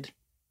stranded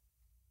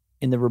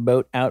in the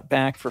remote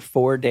outback for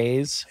 4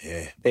 days.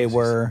 Yeah. They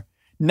were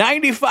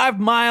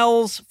 95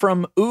 miles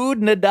from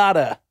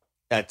Oodnadatta.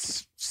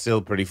 That's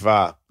still pretty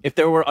far. If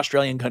there were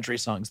Australian country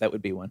songs, that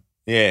would be one.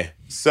 Yeah.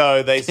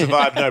 So they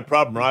survived no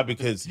problem, right?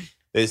 Because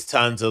there's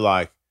tons of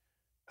like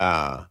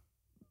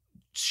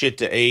shit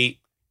to eat,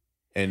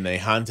 and they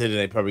hunted and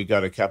they probably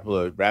got a couple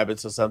of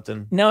rabbits or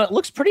something. No, it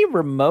looks pretty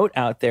remote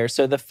out there.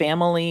 So the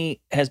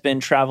family has been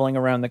traveling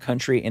around the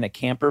country in a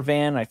camper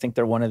van. I think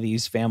they're one of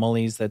these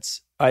families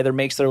that's either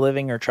makes their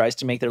living or tries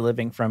to make their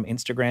living from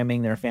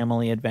Instagramming their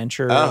family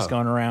adventures Oh.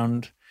 going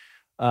around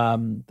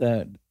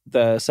the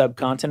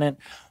subcontinent.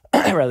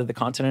 rather the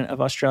continent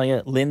of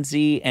Australia,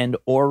 Lindsay and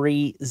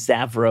Ori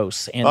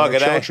Zavros, and their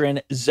g'day.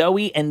 children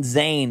Zoe and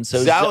Zane.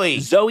 So Zoe.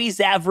 Zoe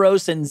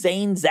Zavros and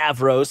Zane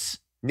Zavros.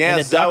 Yeah,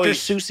 and Dr. Zoe.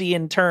 Susie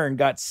in turn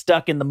got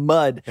stuck in the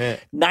mud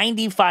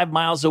 95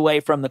 miles away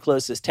from the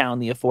closest town,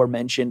 the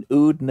aforementioned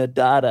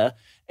Oodnadatta.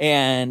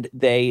 And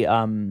they,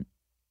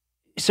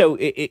 so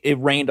it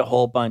rained a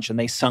whole bunch and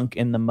they sunk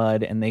in the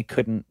mud and they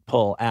couldn't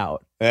pull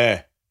out.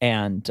 Yeah.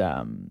 And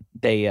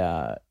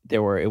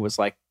it was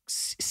like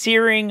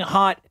searing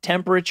hot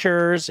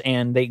temperatures.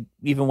 And they,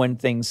 even when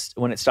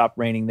it stopped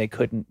raining, they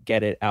couldn't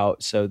get it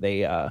out. So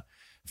they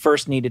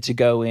first needed to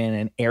go in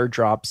and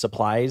airdrop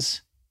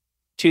supplies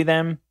to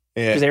them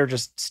because they were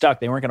just stuck.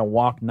 They weren't going to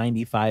walk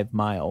 95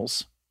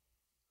 miles.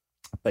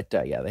 But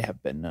they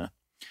have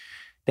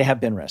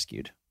been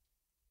rescued.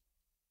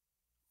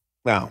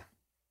 Wow.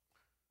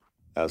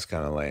 That was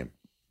kind of lame.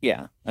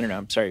 Yeah. I don't know.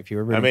 I'm sorry if you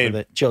were rooting for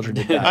the children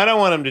to die. I don't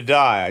want them to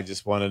die. I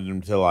just wanted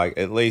them to like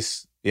at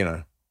least,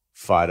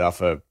 fight off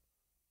a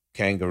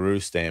kangaroo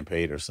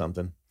stampede or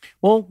something.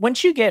 Well,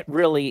 once you get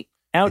really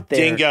out there.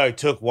 Dingo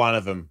took one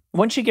of them.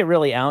 Once you get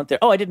really out there.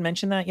 Oh, I didn't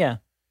mention that. Yeah.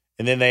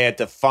 And then they had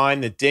to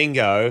find the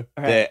dingo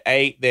that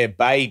ate their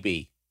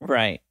baby.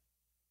 Right.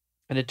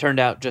 And it turned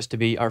out just to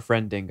be our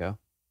friend Dingo.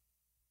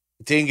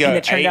 Dingo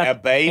ate a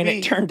baby? And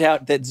it turned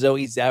out that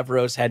Zoe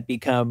Zavros had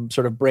become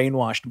sort of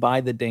brainwashed by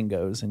the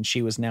dingoes, and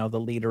she was now the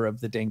leader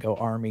of the dingo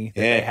army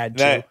that they had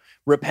to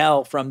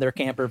repel from their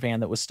camper van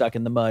that was stuck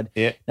in the mud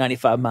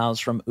 95 miles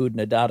from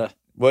Oodnadatta.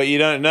 What you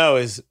don't know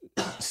is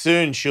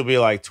soon she'll be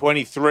like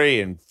 23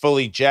 and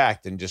fully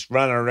jacked and just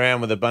running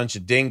around with a bunch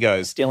of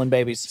dingoes. Stealing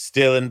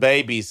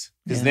babies.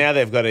 Because now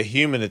they've got a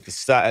human at the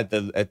start,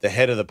 at the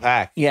head of the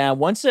pack. Yeah,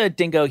 once a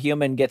dingo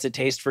human gets a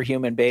taste for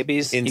human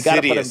babies, you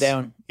got to put them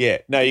down. Yeah,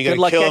 no, you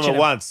got to kill them at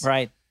once.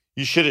 Right.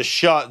 You should have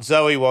shot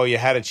Zoe while you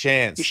had a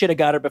chance. You should have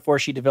got her before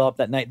she developed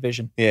that night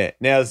vision. Yeah,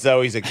 now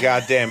Zoe's a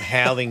goddamn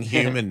howling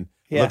human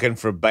looking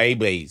for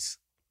babies.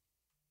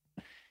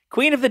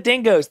 Queen of the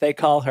Dingoes, they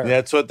call her.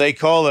 That's what they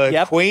call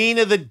her. Queen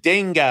of the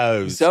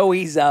Dingoes.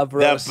 Zoe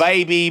Zavros. The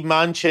baby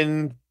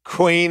munching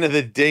queen of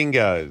the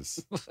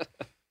dingoes.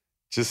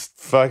 Just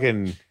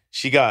fucking,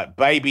 she got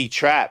baby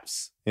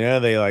traps. They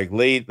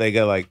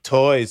got like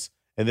toys,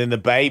 and then the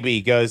baby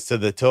goes to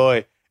the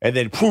toy, and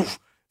then poof,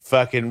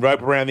 fucking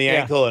rope around the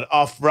ankle and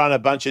off run a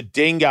bunch of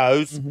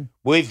dingoes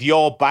with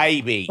your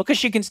baby. Well, because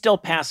she can still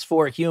pass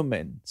for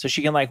human. So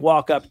she can like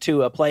walk up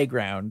to a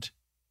playground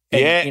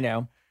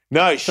and,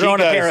 No, she throw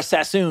on a goes, pair of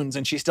Sassoons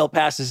and she still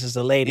passes as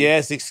a lady.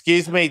 Yes,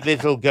 excuse me,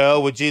 little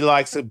girl. Would you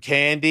like some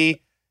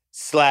candy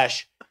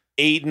 /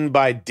 eaten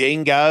by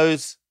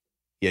dingoes?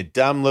 You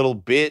dumb little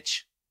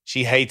bitch.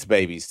 She hates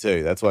babies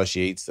too. That's why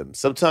she eats them.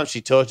 Sometimes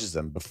she tortures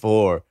them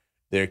before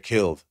they're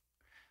killed.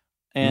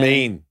 And,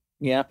 mean.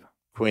 Yep.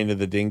 Queen of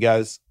the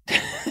dingoes.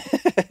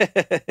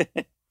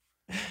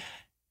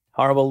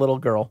 Horrible little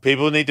girl.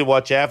 People need to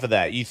watch out for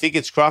that. You think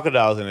it's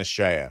crocodiles in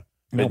Australia,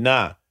 but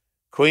nah.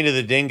 Queen of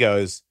the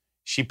dingoes.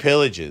 She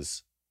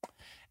pillages.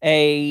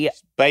 A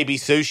baby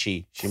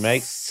sushi she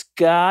makes.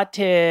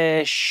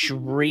 Scottish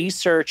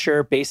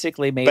researcher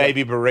basically made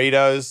baby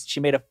burritos. She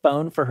made a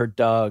phone for her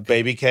dog.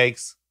 Baby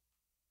cakes.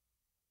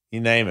 You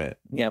name it.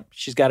 Yep,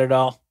 she's got it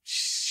all.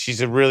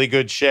 She's a really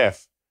good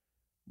chef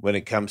when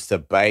it comes to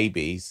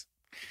babies.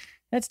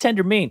 That's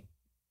tender meat.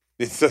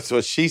 That's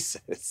what she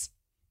says.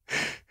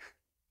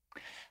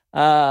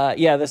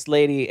 This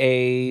lady,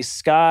 a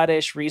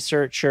Scottish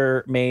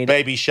researcher, made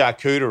baby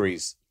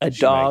charcuteries. A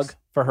dog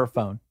for her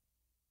phone.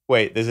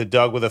 Wait, there's a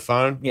dog with a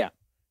phone? Yeah.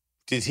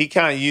 He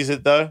can't use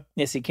it though?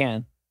 Yes, he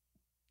can.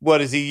 What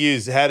does he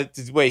use?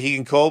 He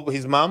can call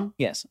his mum?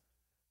 Yes.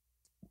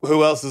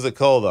 Who else does it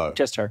call though?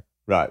 Just her.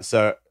 Right.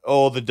 So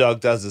all the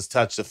dog does is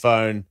touch the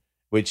phone,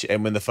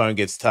 and when the phone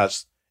gets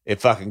touched, it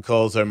fucking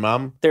calls her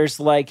mum. There's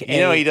like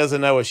he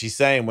doesn't know what she's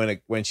saying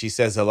when she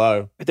says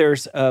hello.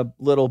 There's a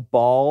little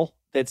ball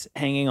that's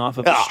hanging off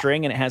of a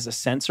string and it has a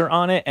sensor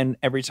on it, and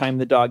every time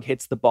the dog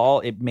hits the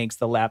ball, it makes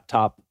the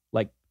laptop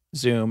like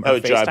zoom or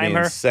FaceTime her. Drive me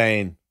her.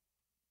 Insane.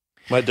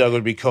 My dog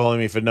would be calling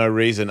me for no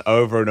reason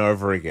over and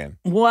over again.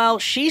 Well,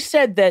 she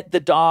said that the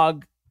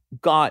dog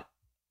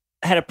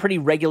had a pretty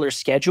regular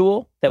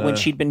schedule, that when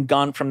she'd been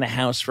gone from the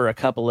house for a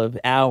couple of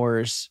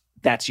hours,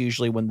 that's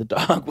usually when the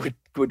dog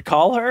would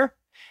call her.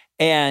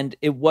 And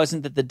it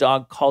wasn't that the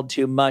dog called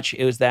too much.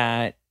 It was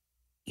that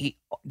he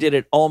did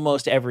it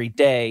almost every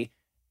day.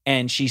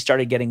 And she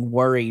started getting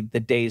worried the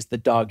days the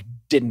dog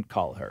didn't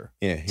call her.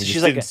 Yeah, he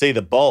just didn't see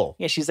the ball.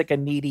 Yeah, she's like a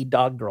needy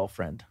dog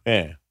girlfriend.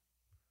 Yeah.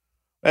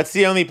 That's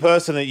the only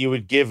person that you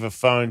would give a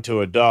phone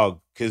to a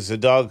dog, because the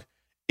dog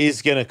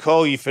is going to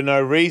call you for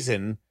no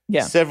reason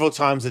several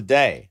times a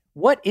day.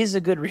 What is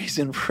a good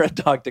reason for a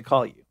dog to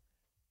call you?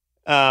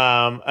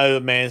 A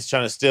man's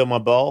trying to steal my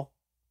ball.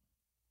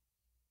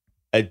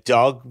 A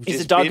dog Is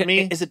just a dog bit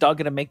me. Is a dog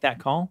going to make that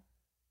call?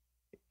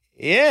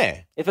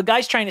 Yeah. If a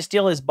guy's trying to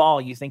steal his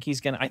ball, I think he's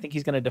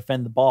gonna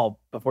defend the ball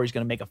before he's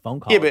gonna make a phone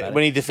call. Yeah, but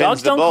when he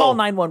defends dogs don't call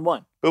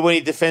 911. But when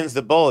he defends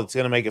the ball, it's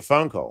gonna make a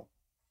phone call.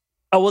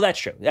 Oh well, that's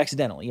true.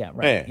 Accidentally, yeah,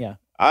 right, yeah.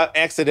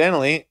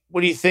 Accidentally.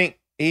 What do you think?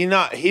 He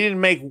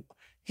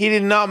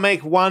did not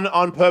make one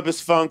on purpose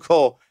phone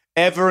call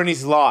ever in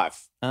his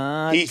life. He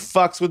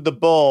fucks with the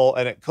ball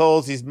and it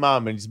calls his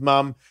mum, and his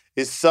mum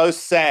is so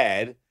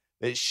sad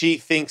that she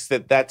thinks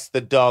that that's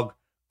the dog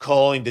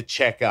calling to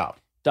check up.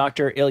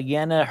 Dr.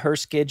 Ilyana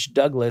Herskage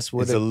Douglas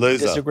would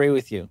disagree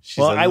with you.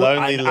 She's a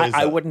lonely loser.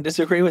 I wouldn't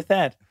disagree with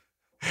that.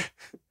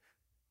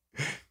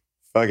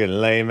 Fucking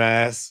lame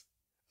ass.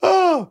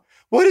 Oh,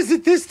 what is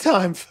it this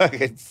time?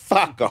 Fucking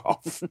fuck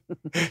off.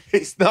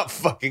 He's not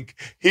fucking.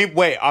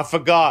 Wait, I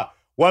forgot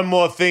one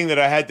more thing that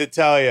I had to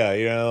tell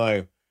you. You know,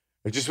 like,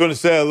 I just want to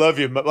say I love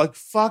you. Like,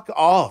 fuck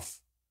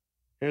off.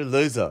 You're a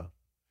loser.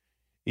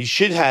 You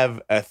should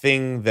have a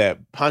thing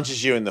that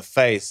punches you in the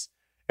face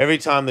every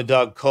time the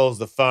dog calls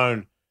the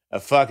phone. A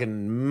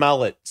fucking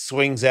mullet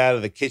swings out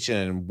of the kitchen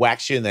and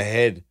whacks you in the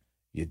head.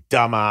 You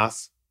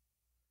dumbass.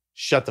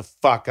 Shut the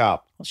fuck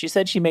up. Well, she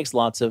said she makes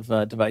lots of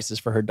devices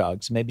for her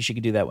dogs. Maybe she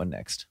could do that one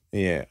next.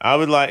 Yeah, I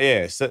would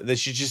like, so that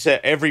she just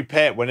said every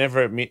pet,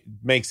 whenever it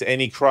makes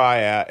any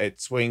cry out, it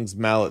swings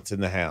mallets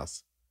in the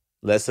house.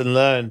 Lesson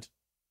learned.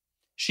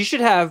 She should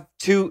have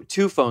two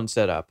phones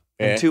set up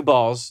and 2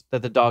 balls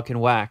that the dog can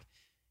whack.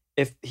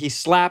 If he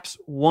slaps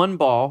one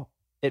ball,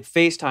 it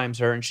FaceTimes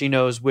her and she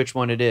knows which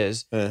one it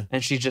is.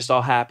 And she's just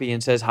all happy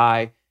and says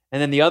hi.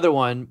 And then the other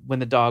one, when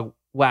the dog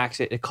whacks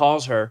it, it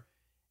calls her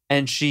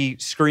and she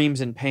screams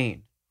in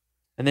pain.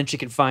 And then she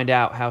can find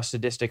out how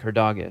sadistic her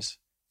dog is.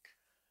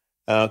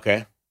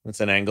 Okay. That's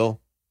an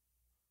angle.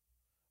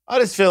 I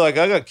just feel like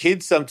I got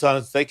kids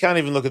sometimes, they can't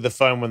even look at the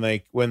phone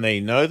when they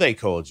know they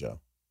called you.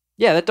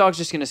 Yeah, that dog's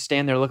just going to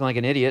stand there looking like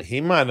an idiot.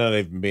 He might not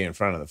even be in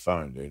front of the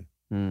phone,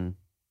 dude.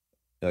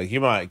 Like,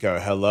 you might go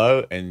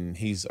hello, and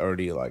he's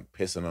already like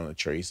pissing on a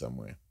tree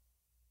somewhere.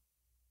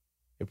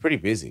 You're pretty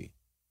busy.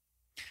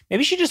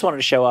 Maybe she just wanted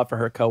to show off for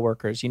her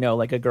coworkers, you know,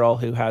 like a girl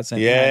who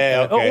hasn't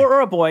or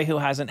a boy who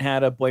hasn't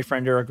had a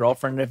boyfriend or a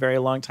girlfriend in a very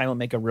long time will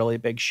make a really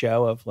big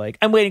show of like,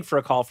 I'm waiting for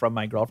a call from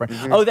my girlfriend.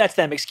 Mm-hmm. Oh, that's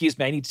them. Excuse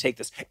me. I need to take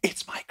this.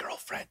 It's my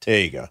girlfriend.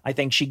 There you go. I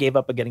think she gave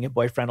up on getting a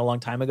boyfriend a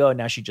long time ago, and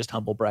now she just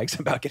humble brags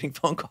about getting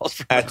phone calls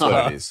from That's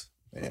what it is.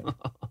 Yeah.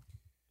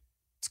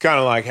 It's kind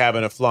of like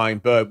having a flying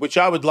bird, which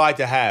I would like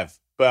to have,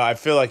 but I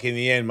feel like in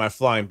the end, my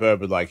flying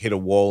bird would like hit a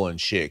wall and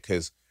shit,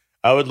 because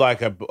I would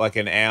like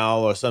an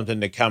owl or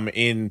something to come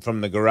in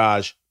from the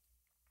garage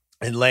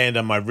and land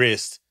on my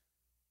wrist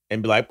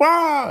and be like,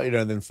 "Wah!" You know,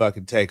 and then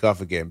fucking take off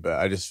again. But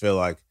I just feel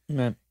like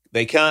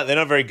they can't. They're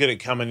not very good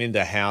at coming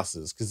into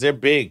houses because they're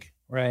big,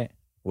 right?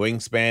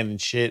 Wingspan and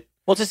shit.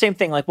 Well, it's the same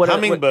thing. Like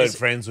hummingbird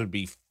friends would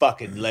be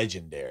fucking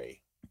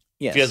legendary.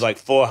 Yes. If you had like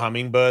 4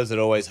 hummingbirds that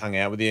always hung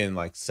out with you and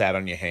like sat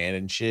on your hand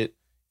and shit,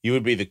 you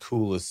would be the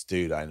coolest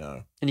dude I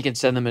know. And you can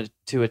send them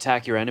to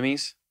attack your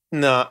enemies.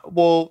 No,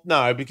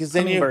 because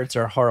then hummingbirds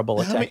are horrible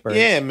attack birds.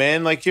 Yeah,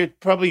 man, like you're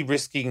probably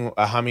risking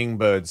a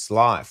hummingbird's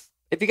life.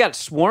 If you got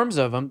swarms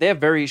of them, they have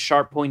very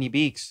sharp, pointy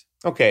beaks.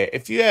 Okay,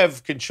 if you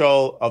have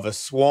control of a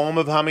swarm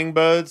of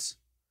hummingbirds,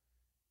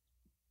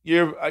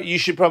 you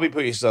should probably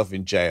put yourself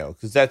in jail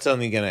because that's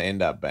only going to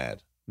end up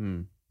bad.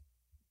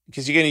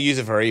 Because you're going to use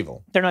it for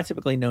evil. They're not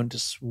typically known to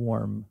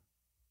swarm.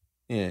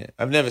 Yeah,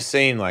 I've never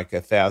seen like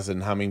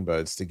 1,000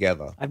 hummingbirds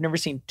together. I've never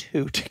seen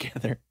 2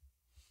 together.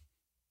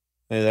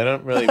 Yeah, they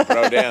don't really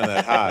throw down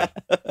that hard.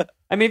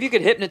 I mean, if you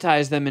could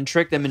hypnotize them and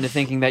trick them into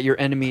thinking that your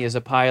enemy is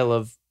a pile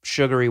of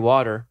sugary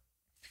water.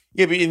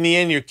 Yeah, but in the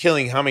end, you're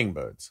killing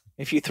hummingbirds.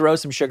 If you throw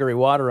some sugary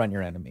water on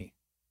your enemy,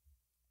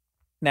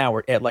 now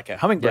we're at like a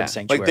hummingbird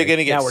sanctuary. Like they're going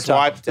to get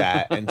swiped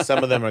at, and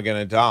some of them are going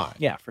to die.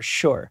 Yeah, for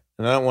sure.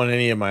 And I don't want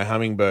any of my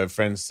hummingbird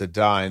friends to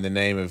die in the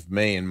name of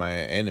me and my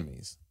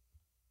enemies.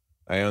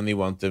 I only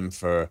want them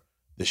for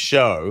the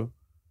show.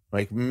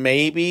 Like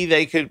maybe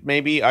I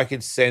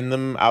could send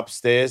them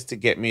upstairs to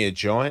get me a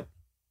joint.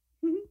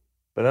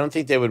 But I don't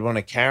think they would want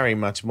to carry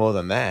much more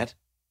than that.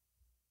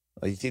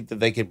 Like, you think that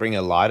they could bring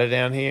a lighter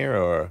down here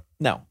or?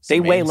 No, they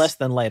weigh less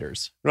than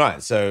lighters.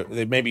 Right. So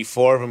maybe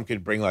 4 of them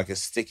could bring like a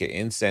stick of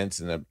incense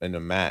and a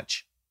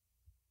match.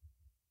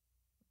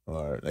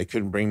 Or they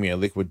couldn't bring me a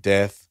liquid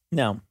death.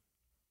 No.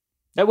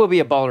 That would be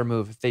a baller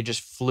move if they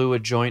just flew a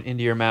joint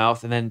into your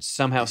mouth and then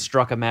somehow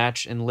struck a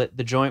match and lit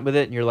the joint with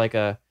it, and you're like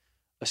a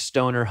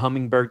stoner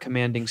hummingbird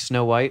commanding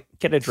Snow White.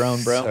 Get a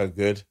drone, bro. So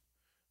good.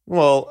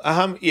 Well,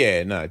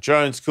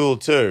 drone's cool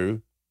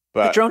too.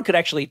 But the drone could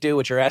actually do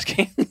what you're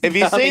asking. Have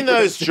you seen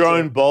those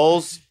drone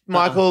balls,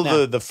 Michael?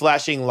 No. The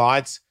flashing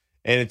lights,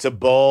 and it's a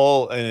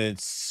ball, and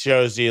it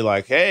shows you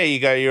like, hey,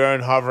 you got your own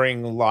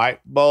hovering light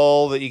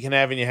ball that you can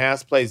have in your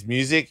house, plays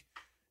music.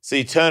 So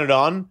you turn it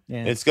on,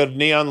 and it's got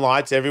neon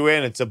lights everywhere,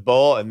 and it's a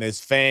ball, and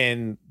there's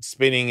fan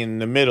spinning in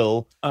the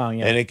middle. Oh,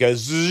 yeah. And it goes,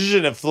 zzz,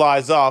 and it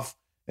flies off,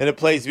 and it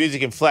plays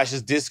music and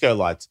flashes disco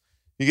lights.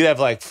 You could have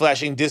like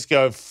flashing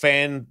disco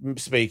fan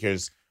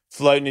speakers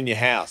floating in your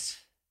house.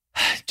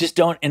 Just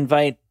don't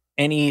invite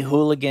any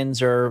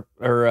hooligans or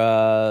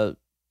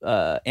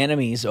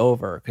enemies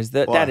over, because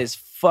that is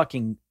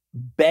fucking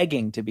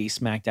begging to be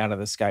smacked out of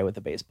the sky with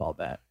a baseball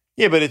bat.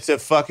 Yeah, but it's a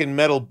fucking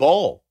metal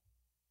ball.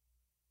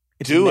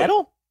 It's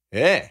metal?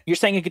 Yeah. You're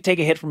saying it could take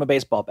a hit from a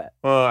baseball bat.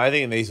 Well, I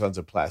think these ones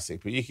are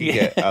plastic, but you can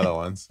get other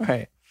ones.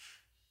 Right.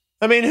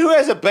 I mean, who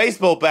has a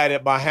baseball bat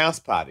at my house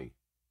party?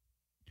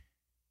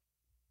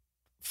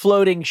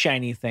 Floating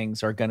shiny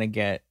things are going to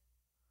get...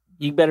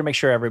 You better make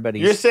sure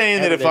everybody's... You're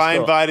saying that if I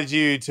cool. invited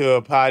you to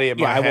a party at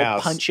my I will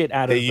house, punch it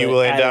out that of you the-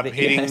 will end out up of the-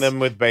 hitting yes. them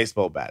with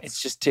baseball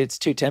bats. It's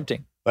too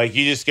tempting. Like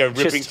you just go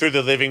ripping through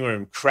the living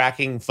room,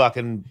 cracking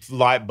fucking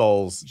light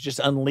balls. Just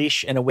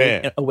unleash and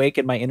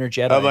awaken my inner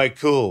Jedi. I'm like,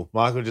 cool.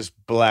 Michael just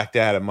blacked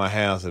out at my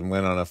house and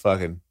went on a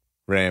fucking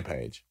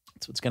rampage.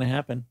 That's what's going to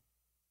happen.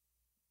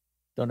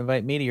 Don't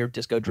invite me to your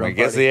disco drone I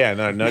guess, party. yeah.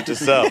 No, note to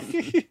self.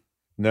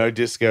 No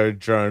disco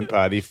drone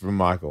party for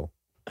Michael.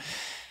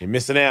 You're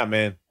missing out,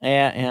 man.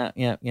 Yeah.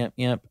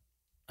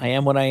 I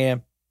am what I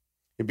am.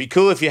 It'd be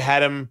cool if you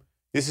had them.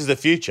 This is the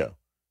future.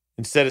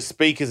 Instead of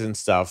speakers and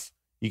stuff,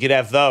 you could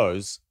have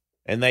those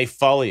and they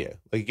follow you.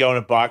 Like you go on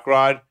a bike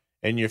ride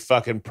and your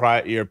fucking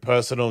your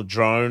personal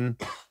drone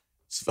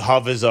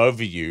hovers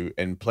over you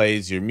and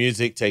plays your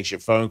music, takes your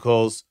phone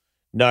calls,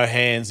 no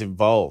hands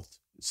involved.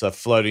 It's a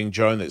floating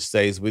drone that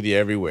stays with you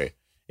everywhere.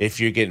 If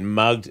you're getting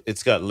mugged,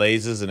 it's got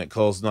lasers and it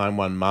calls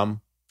 911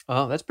 mum,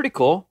 Oh, that's pretty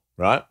cool.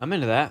 right? I'm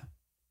into that.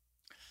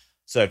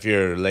 So if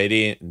you're a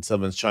lady and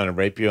someone's trying to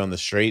rape you on the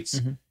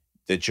streets,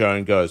 the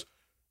drone goes,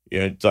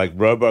 it's like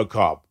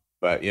RoboCop,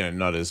 but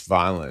not as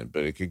violent.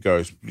 But it could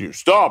go,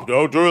 stop,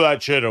 don't do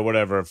that shit or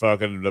whatever.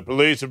 Fucking the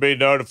police are being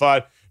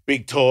notified.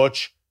 Big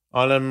torch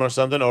on them or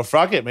something. Or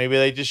fuck it, maybe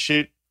they just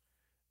shoot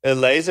a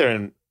laser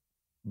and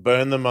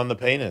burn them on the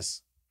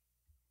penis.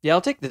 Yeah,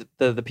 I'll take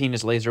the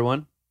penis laser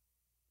one.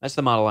 That's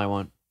the model I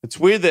want. It's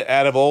weird that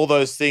out of all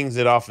those things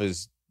it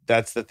offers,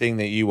 that's the thing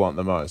that you want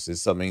the most,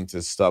 is something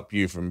to stop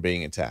you from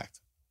being attacked.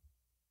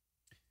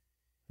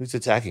 Who's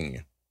attacking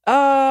you?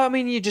 I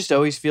mean, you just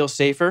always feel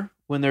safer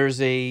when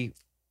there's a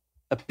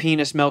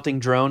penis melting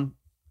drone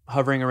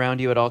hovering around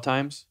you at all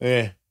times.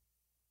 Yeah.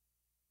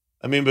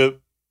 I mean, but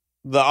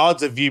the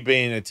odds of you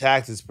being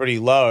attacked is pretty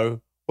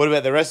low. What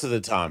about the rest of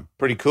the time?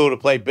 Pretty cool to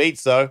play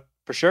beats, though.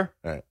 For sure.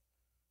 Right.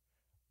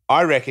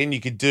 I reckon you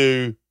could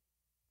do,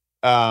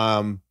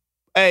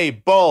 hey,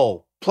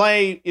 ball,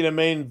 play,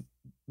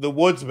 the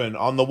Woodsman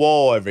on the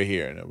wall over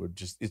here. And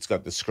it's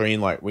got the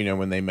screen like,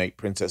 when they make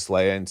Princess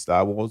Leia in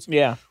Star Wars.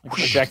 Yeah, like a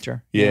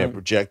projector. Yeah,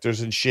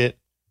 projectors and shit.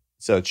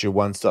 So it's your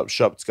one-stop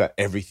shop. It's got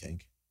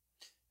everything.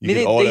 You I mean,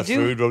 can they order do-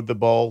 food with the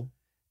bowl.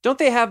 Don't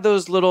they have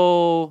those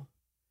little...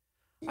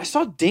 I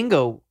saw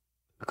Dingo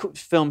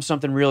film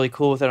something really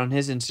cool with it on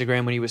his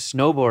Instagram when he was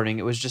snowboarding.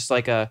 It was just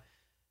like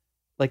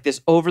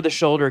this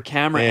over-the-shoulder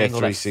camera Yeah, angle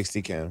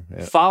 360 cam. that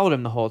Yeah. followed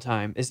him the whole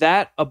time. Is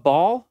that a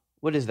ball?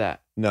 What is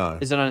that? No.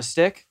 Is it on a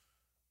stick?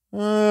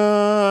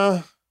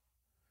 It's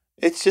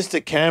just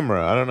a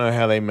camera. I don't know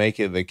how they make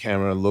the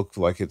camera look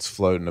like it's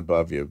floating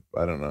above you.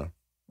 I don't know.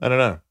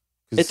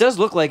 'Cause- It does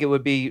look like it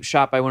would be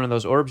shot by one of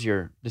those orbs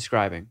you're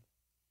describing.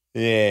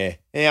 Yeah,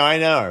 I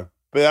know.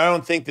 But I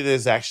don't think that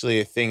there's actually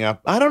a thing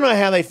up. I don't know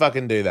how they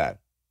fucking do that.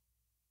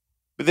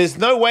 But there's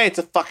no way it's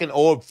a fucking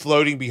orb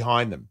floating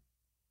behind them.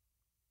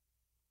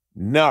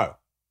 No.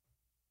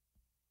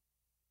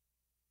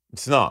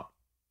 It's not.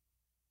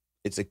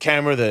 It's a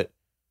camera that,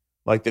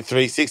 like the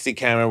 360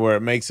 camera, where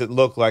it makes it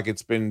look like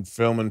it's been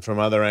filming from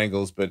other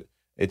angles, but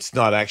it's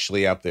not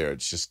actually up there.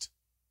 It's just,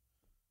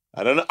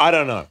 I don't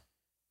know.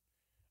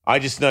 I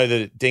just know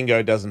that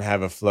Dingo doesn't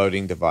have a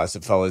floating device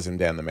that follows him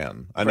down the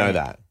mountain. I know Right.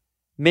 that.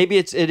 Maybe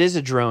it is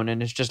a drone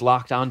and it's just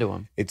locked onto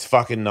him. It's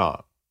fucking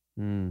not.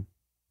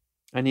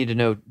 I need to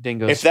know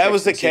Dingo's. If that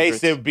was the tricks and case,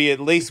 secrets. there would be at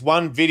least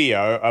one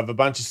video of a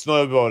bunch of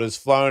snowboarders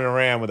flown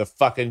around with a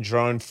fucking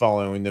drone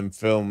following them,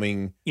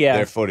 filming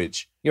their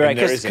footage. You're And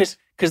right, there isn't.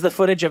 because the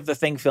footage of the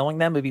thing filming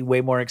them would be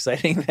way more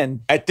exciting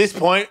than At this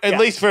point, at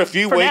least for a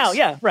few for weeks. now.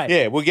 Yeah, right.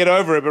 Yeah, we'll get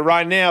over it. But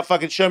right now,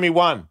 fucking show me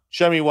one.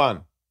 Show me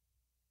one.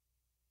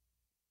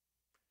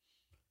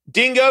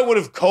 Dingo would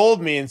have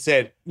called me and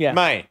said, Yeah.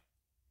 mate,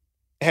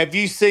 have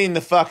you seen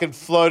the fucking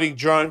floating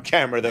drone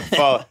camera that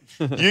follow?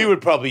 You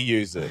would probably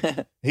use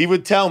it. He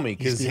would tell me He's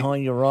because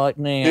behind you right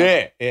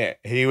now. yeah.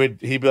 He'd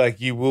be like,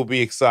 you will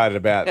be excited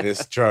about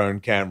this drone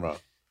camera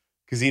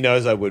because he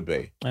knows I would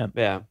be.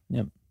 Yeah.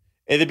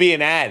 It'd be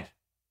an ad.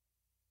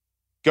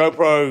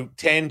 GoPro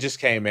 10 just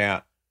came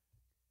out,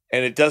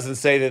 and it doesn't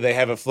say that they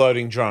have a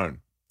floating drone.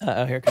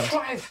 Oh, here it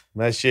comes.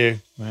 That's you.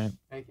 Right.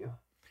 Thank you.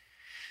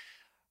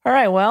 All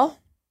right. Well,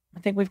 I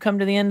think we've come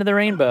to the end of the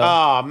rainbow.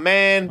 Oh,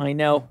 man. I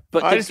know,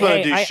 but I just want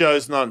to do I-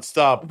 shows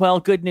nonstop. Well,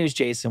 good news,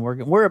 Jason.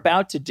 We're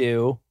about to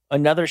do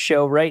another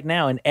show right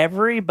now, and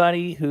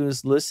everybody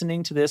who's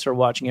listening to this or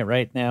watching it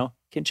right now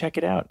can check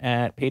it out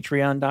at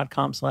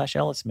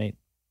patreon.com/EllisMate.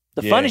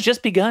 The fun Yeah. has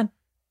just begun.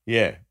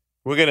 Yeah.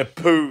 We're going to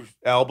poo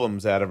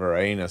albums out of our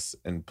anus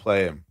and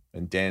play them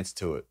and dance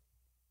to it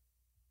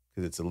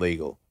because it's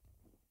illegal.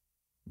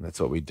 And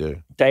that's what we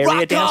do.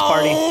 Diarrhea dance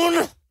party.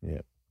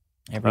 Yeah.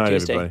 Every All right,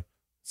 Tuesday. everybody.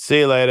 See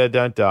you later.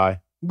 Don't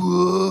die. Bing,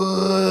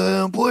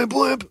 boing,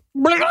 boing.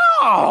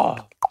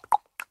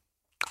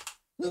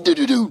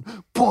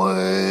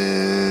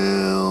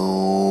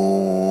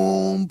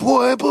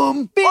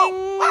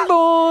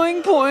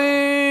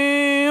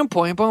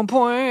 Point, point,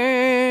 point.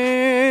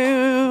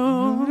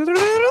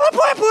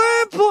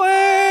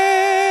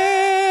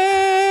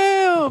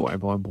 Boing,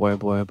 boing, boing,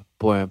 boing, boing,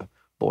 boing,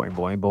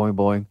 boing, boing,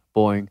 boing,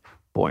 boing,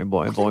 boing,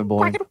 boing, boing,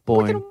 boing,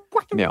 boing.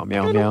 Meow,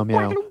 meow, meow,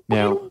 meow, meow,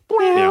 meow,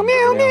 meow,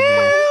 meow,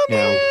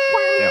 meow.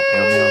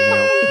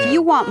 If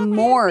you want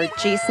more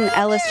Jason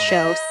Ellis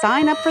Show,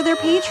 sign up for their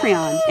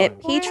Patreon at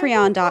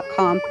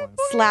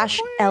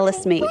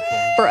patreon.com/EllisMate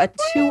for a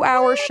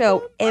 2-hour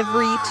show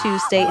every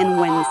Tuesday and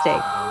Wednesday.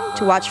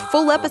 To watch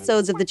full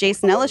episodes of The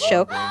Jason Ellis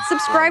Show,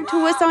 subscribe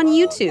to us on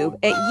YouTube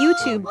at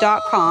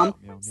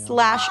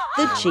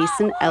youtube.com/The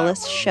Jason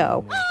Ellis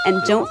Show.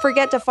 And don't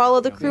forget to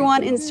follow the crew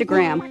on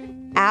Instagram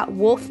at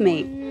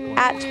Wolfmate,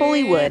 at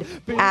Tollywood,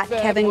 at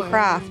Kevin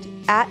Kraft,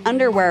 at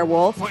Underwear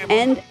Wolf,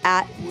 and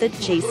at The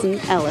Jason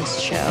Ellis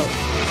Show.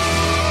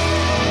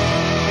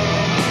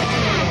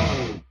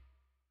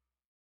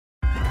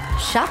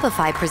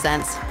 Shopify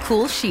presents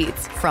cool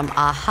sheets from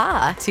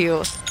AHA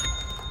to...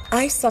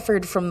 I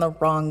suffered from the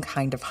wrong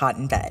kind of hot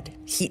in bed,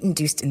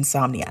 heat-induced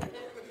insomnia.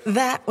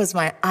 That was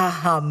my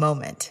aha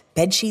moment.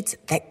 Bed sheets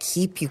that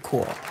keep you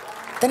cool.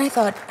 Then I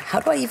thought, how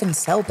do I even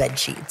sell bed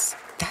sheets?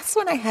 That's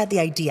when I had the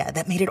idea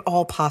that made it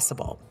all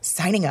possible.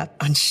 Signing up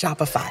on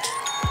Shopify.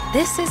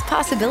 This is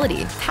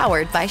Possibility,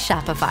 powered by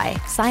Shopify.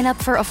 Sign up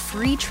for a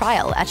free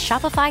trial at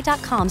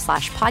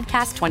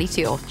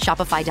shopify.com/podcast22.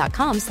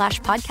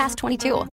 Shopify.com/podcast22.